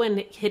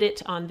hit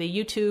it on the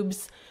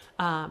YouTubes.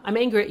 I'm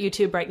angry at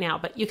YouTube right now,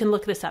 but you can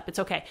look this up. It's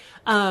okay.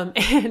 And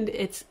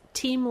it's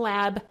Team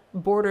Lab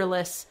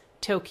Borderless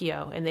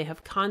Tokyo, and they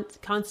have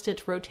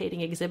constant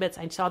rotating exhibits.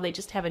 I saw they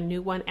just have a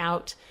new one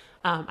out.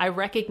 I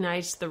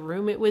recognized the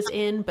room it was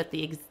in, but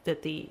the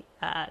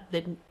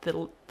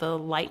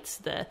lights,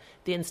 the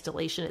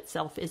installation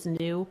itself is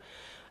new.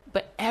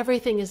 But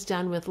everything is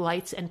done with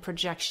lights and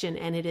projection,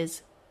 and it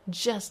is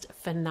just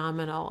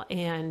phenomenal.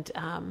 And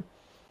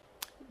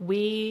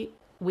we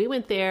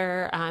went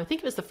there. I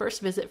think it was the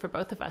first visit for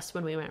both of us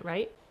when we went,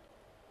 right?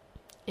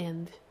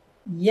 And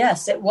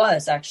yes, it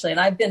was actually, and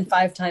I've been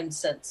 5 times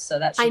since. So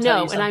that should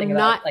tell you something and I'm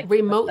about, not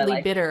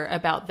remotely bitter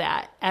about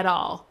that at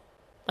all,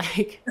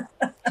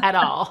 at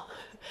all.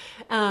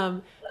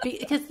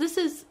 Because this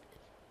is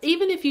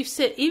even if you're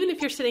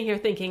sitting here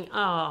thinking,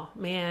 oh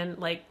man,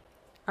 like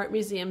art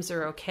museums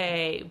are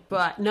okay,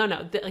 but no,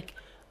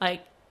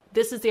 like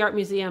this is the art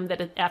museum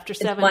that after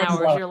 7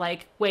 hours you're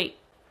like, wait,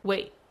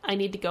 I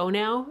need to go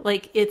now.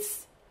 Like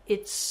it's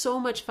so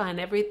much fun.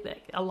 Everything,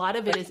 a lot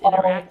of it is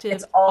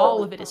interactive.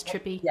 All of it is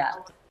trippy.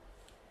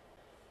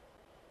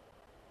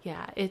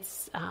 Yeah.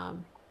 It's,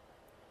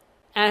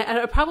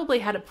 I probably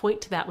had a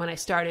point to that when I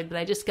started, but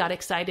I just got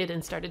excited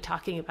and started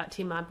talking about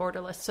Team Lab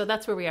Borderless. So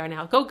that's where we are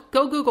now. Go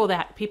Google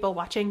that, people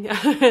watching.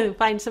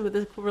 Find some of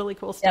the really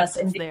cool stuff. Yes,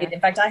 indeed. There. In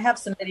fact, I have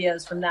some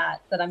videos from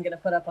that I'm going to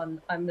put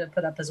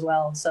up as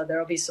well. So there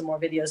will be some more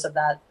videos of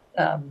that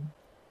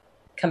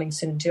coming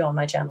soon too on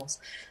my channels.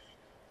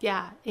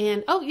 Yeah.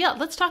 And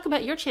let's talk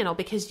about your channel,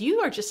 because you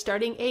are just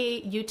starting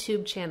a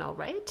YouTube channel,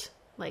 right?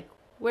 Like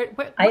where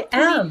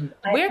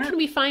can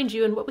we find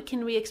you, and what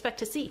can we expect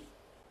to see?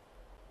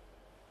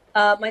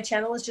 My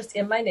channel is just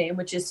in my name,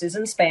 which is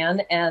Susan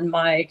Spann, and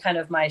my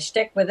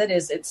shtick with it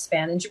is it's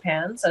Spann in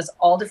Japan. So it's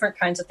all different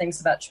kinds of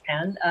things about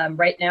Japan.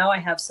 Right now I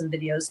have some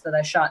videos that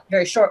I shot,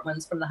 very short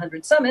ones from the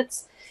 100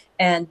 Summits,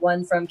 and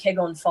one from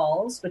Kegon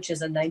Falls, which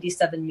is a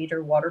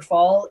 97-meter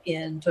waterfall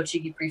in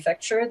Tochigi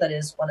Prefecture. That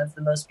is one of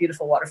the most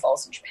beautiful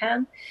waterfalls in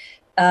Japan.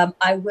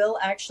 I will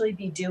actually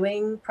be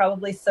doing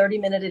probably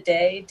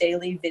 30-minute-a-day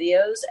daily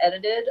videos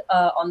edited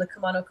on the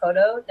Kumano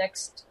Kodo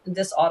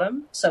this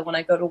autumn. So when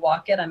I go to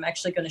walk it, I'm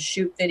actually going to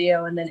shoot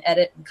video and then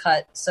edit and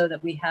cut so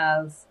that we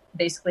have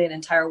basically an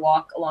entire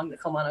walk along the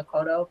Kumano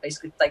Kodo,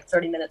 basically like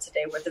 30 minutes a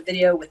day worth of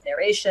video with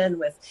narration,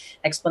 with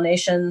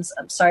explanations.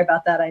 I'm sorry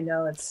about that. I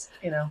know it's,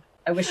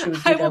 I wish you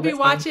would. I will be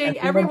watching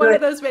every one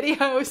of those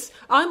videos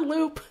on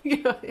loop.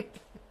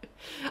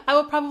 I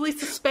will probably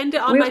suspend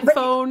it on my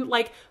phone,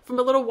 like from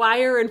a little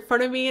wire in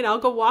front of me, and I'll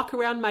go walk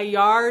around my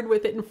yard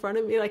with it in front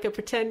of me, like a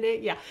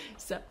pretending. Yeah.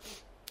 So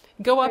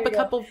go up a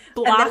couple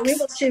blocks. And then we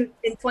will shoot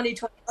in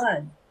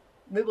 2021.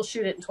 We will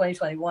shoot it in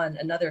 2021,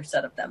 another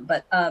set of them.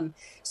 But and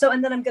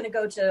then I'm going to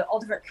go to all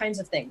different kinds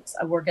of things.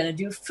 We're going to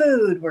do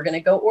food. We're going to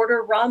go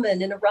order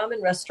ramen in a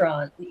ramen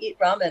restaurant and eat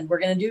ramen. We're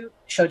going to do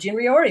Shojin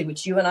Ryori,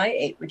 which you and I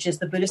ate, which is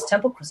the Buddhist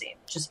temple cuisine,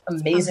 which is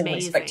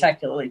amazingly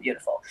spectacularly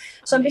beautiful.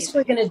 So I'm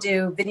basically going to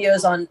do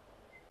videos on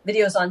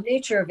videos on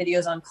nature,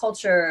 videos on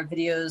culture,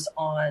 videos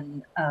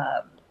on,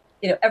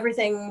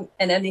 everything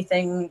and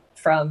anything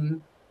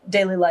from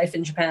daily life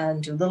in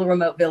Japan to little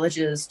remote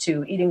villages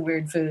to eating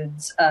weird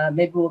foods.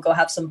 Maybe we'll go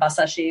have some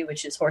basashi,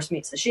 which is horse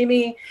meat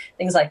sashimi,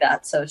 things like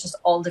that. So it's just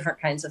all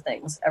different kinds of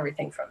things,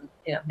 everything from,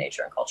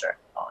 nature and culture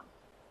on.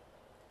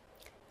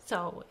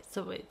 So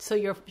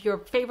your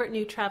favorite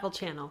new travel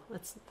channel.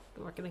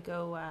 We're going to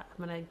go, I'm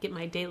going to get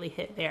my daily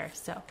hit there.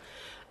 So,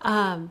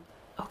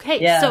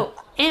 okay. Yeah. So,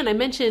 and I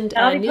mentioned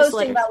I'll be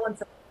posting about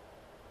once a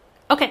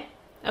week.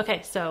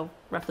 Okay. So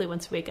roughly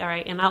once a week. All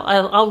right. And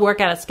I'll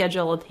work out a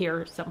schedule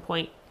here at some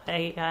point.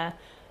 You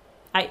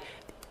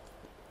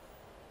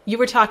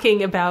were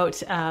talking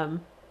about,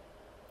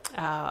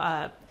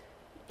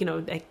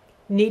 like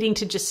needing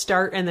to just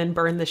start and then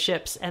burn the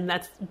ships. And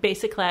that's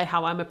basically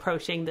how I'm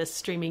approaching this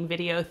streaming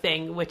video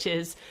thing, which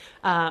is,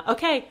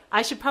 okay,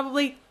 I should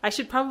probably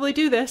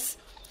do this.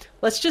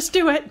 Let's just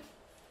do it.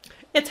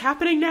 It's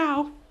happening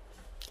now.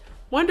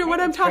 Wonder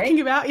what I'm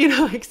talking about,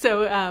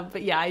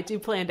 but yeah, I do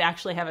plan to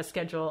actually have a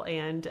schedule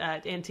and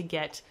to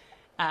get,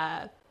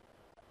 what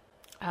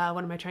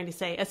am I trying to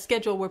say? A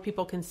schedule where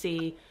people can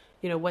see,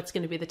 what's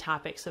going to be the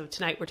topic. So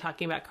tonight we're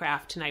talking about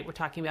craft. Tonight we're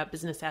talking about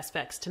business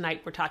aspects.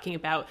 Tonight we're talking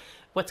about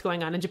what's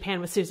going on in Japan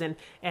with Susan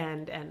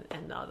and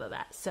all of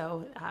that.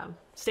 So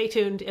stay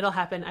tuned. It'll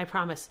happen. I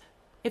promise.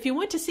 If you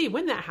want to see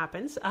when that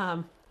happens,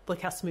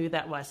 look how smooth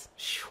that was.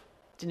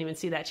 Didn't even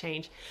see that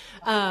change.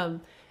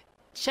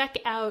 Check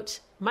out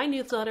my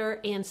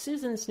newsletter and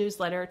Susan's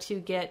newsletter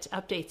to get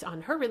updates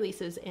on her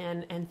releases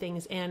and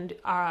things. And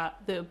hang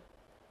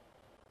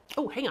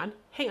on.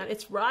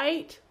 It's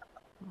right.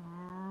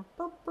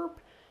 Burp, burp,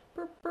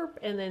 burp, burp.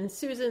 And then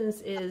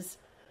Susan's is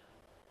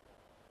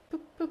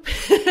boop, boop,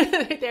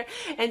 right there.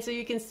 And so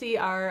you can see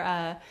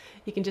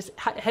you can just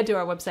head to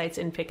our websites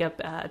and pick up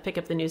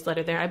the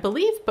newsletter there. I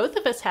believe both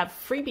of us have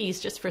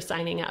freebies just for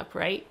signing up,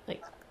 right?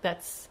 Like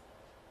that's.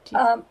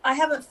 I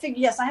haven't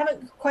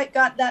quite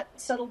got that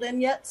settled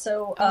in yet.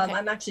 So okay.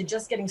 I'm actually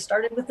just getting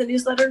started with the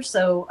newsletter.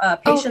 So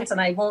patience,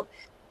 and I won't.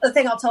 The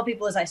thing I'll tell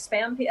people is I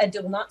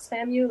do not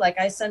spam you. Like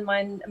I send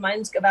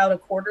mine's about a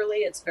quarterly.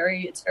 It's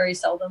very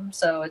seldom.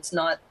 So it's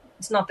not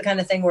the kind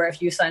of thing where if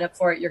you sign up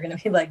for it, you're going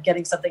to be like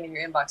getting something in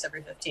your inbox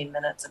every 15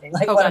 minutes. I mean,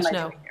 like, what am I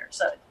doing here?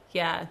 So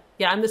yeah,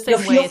 I'm the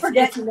same way. You'll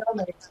forget to know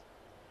me.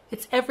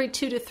 It's every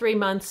 2 to 3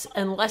 months,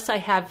 unless I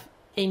have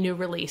a new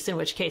release, in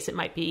which case it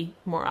might be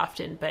more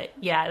often. But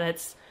yeah,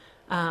 that's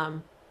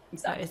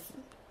exactly.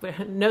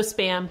 No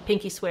spam,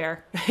 pinky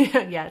swear.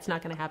 Yeah, it's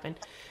not going to happen.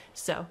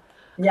 So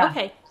yeah.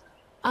 Okay.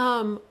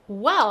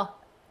 Well,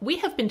 we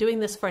have been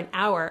doing this for an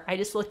hour. I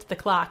just looked at the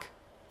clock.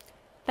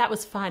 That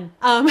was fun.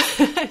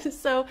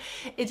 So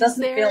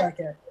doesn't feel like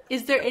it.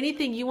 Is there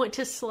anything you want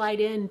to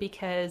slide in?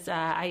 Because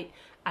my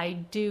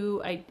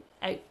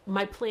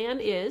plan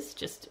is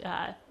just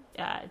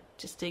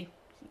to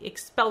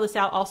expel this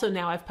out. Also,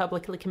 now I've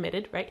publicly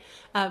committed, right?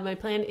 My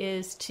plan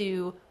is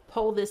to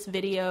poll this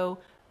video,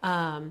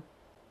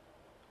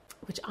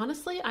 which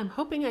honestly, I'm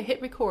hoping I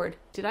hit record.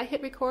 Did I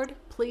hit record?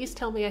 Please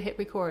tell me I hit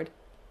record.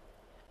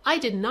 I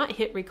did not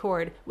hit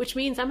record, which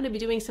means I'm going to be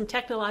doing some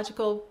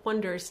technological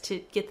wonders to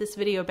get this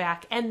video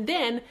back. And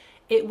then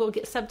it will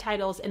get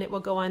subtitles and it will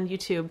go on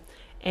YouTube.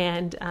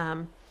 And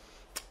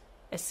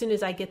as soon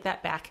as I get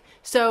that back.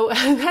 So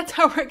that's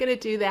how we're going to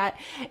do that.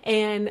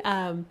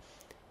 And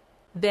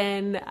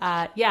then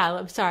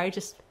I'm sorry,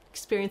 just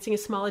experiencing a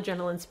small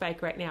adrenaline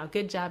spike right now.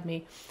 Good job,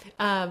 me.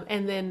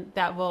 And then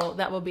that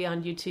will be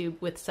on YouTube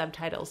with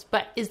subtitles.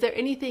 But is there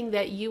anything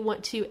that you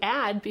want to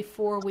add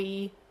before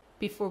we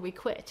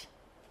quit?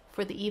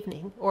 For the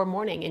evening or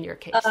morning in your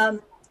case? Just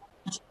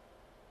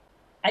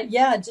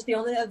the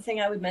only other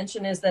thing I would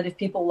mention is that if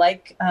people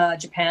like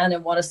Japan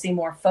and want to see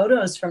more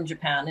photos from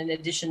Japan, in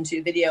addition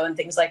to video and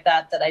things like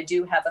that, that I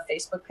do have a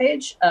Facebook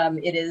page.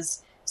 It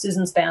is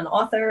Susan Span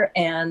Author.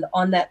 And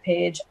on that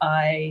page,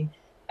 I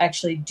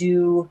actually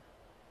do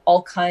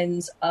all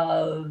kinds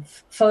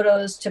of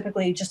photos,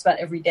 typically just about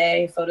every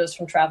day, photos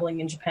from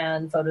traveling in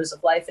Japan, photos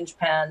of life in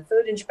Japan,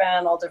 food in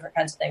Japan, all different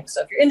kinds of things.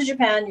 So if you're into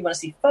Japan, you want to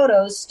see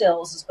photos,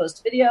 stills, as opposed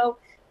to video,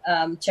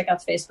 check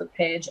out the Facebook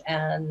page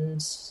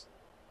and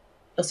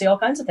you'll see all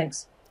kinds of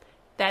things.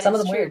 That is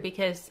true weird.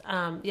 Because,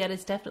 it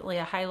is definitely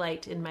a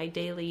highlight in my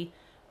daily,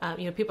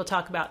 people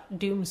talk about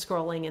doom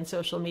scrolling in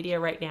social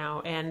media right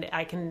now, and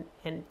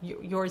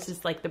yours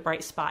is like the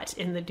bright spot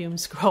in the doom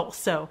scroll.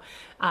 So,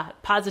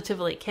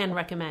 positively can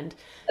recommend.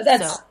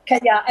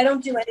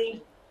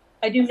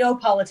 I do no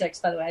politics,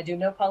 by the way. I do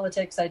no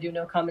politics. I do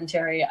no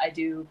commentary. I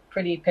do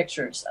pretty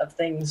pictures of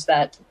things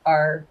that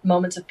are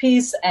moments of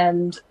peace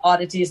and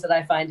oddities that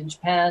I find in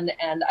Japan.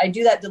 And I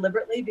do that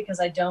deliberately because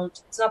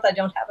it's not that I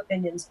don't have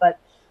opinions, but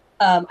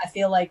I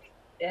feel like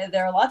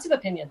there are lots of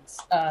opinions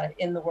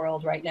in the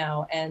world right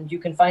now, and you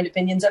can find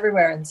opinions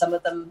everywhere. And some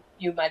of them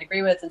you might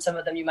agree with, and some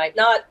of them you might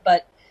not.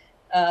 But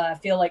I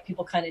feel like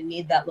people kind of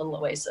need that little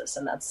oasis,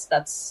 and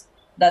that's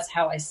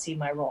how I see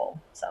my role.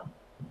 So,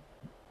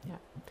 yeah.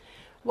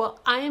 Well,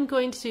 I am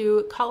going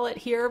to call it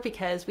here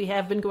because we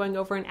have been going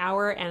over an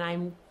hour, and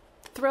I'm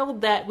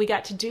thrilled that we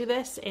got to do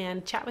this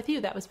and chat with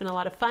you. That has been a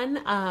lot of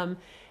fun.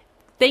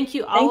 Thank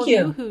you all of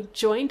you who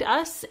joined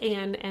us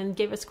and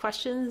gave us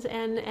questions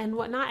and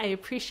whatnot. I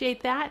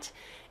appreciate that.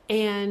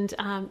 And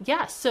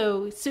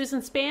so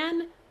Susan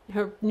Spann,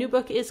 her new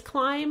book is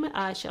Climb.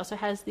 She also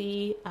has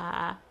the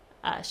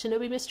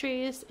Shinobi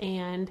Mysteries,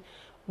 and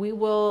we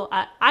will,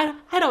 I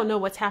don't know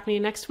what's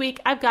happening next week.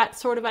 I've got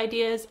sort of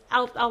ideas.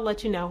 I'll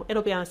let you know.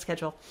 It'll be on a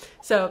schedule.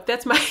 So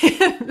that's my,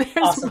 there's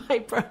awesome. My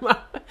promo.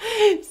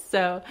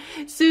 So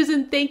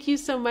Susan, thank you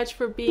so much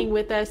for being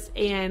with us.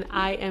 And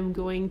I am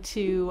going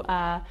to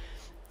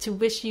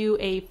wish you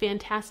a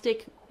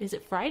fantastic, is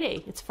it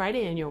Friday? It's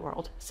Friday in your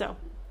world. So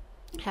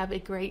have a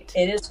great...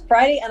 It is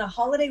Friday and a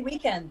holiday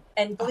weekend.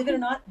 And believe it or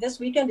not, this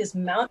weekend is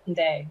Mountain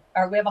Day.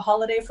 We have a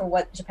holiday for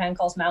what Japan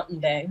calls Mountain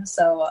Day.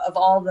 So of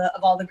all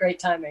the great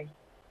timing.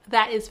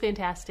 That is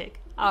fantastic.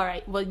 All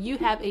right. Well, you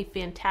have a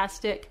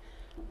fantastic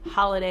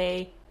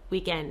holiday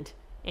weekend.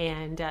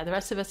 And the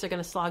rest of us are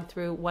going to slog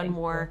through one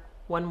more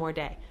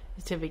day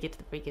until we get to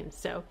the weekend.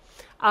 So,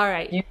 all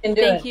right. You can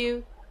do it. Thank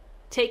you.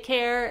 Take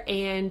care.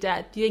 And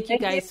thank you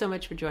guys so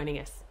much for joining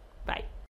us. Bye.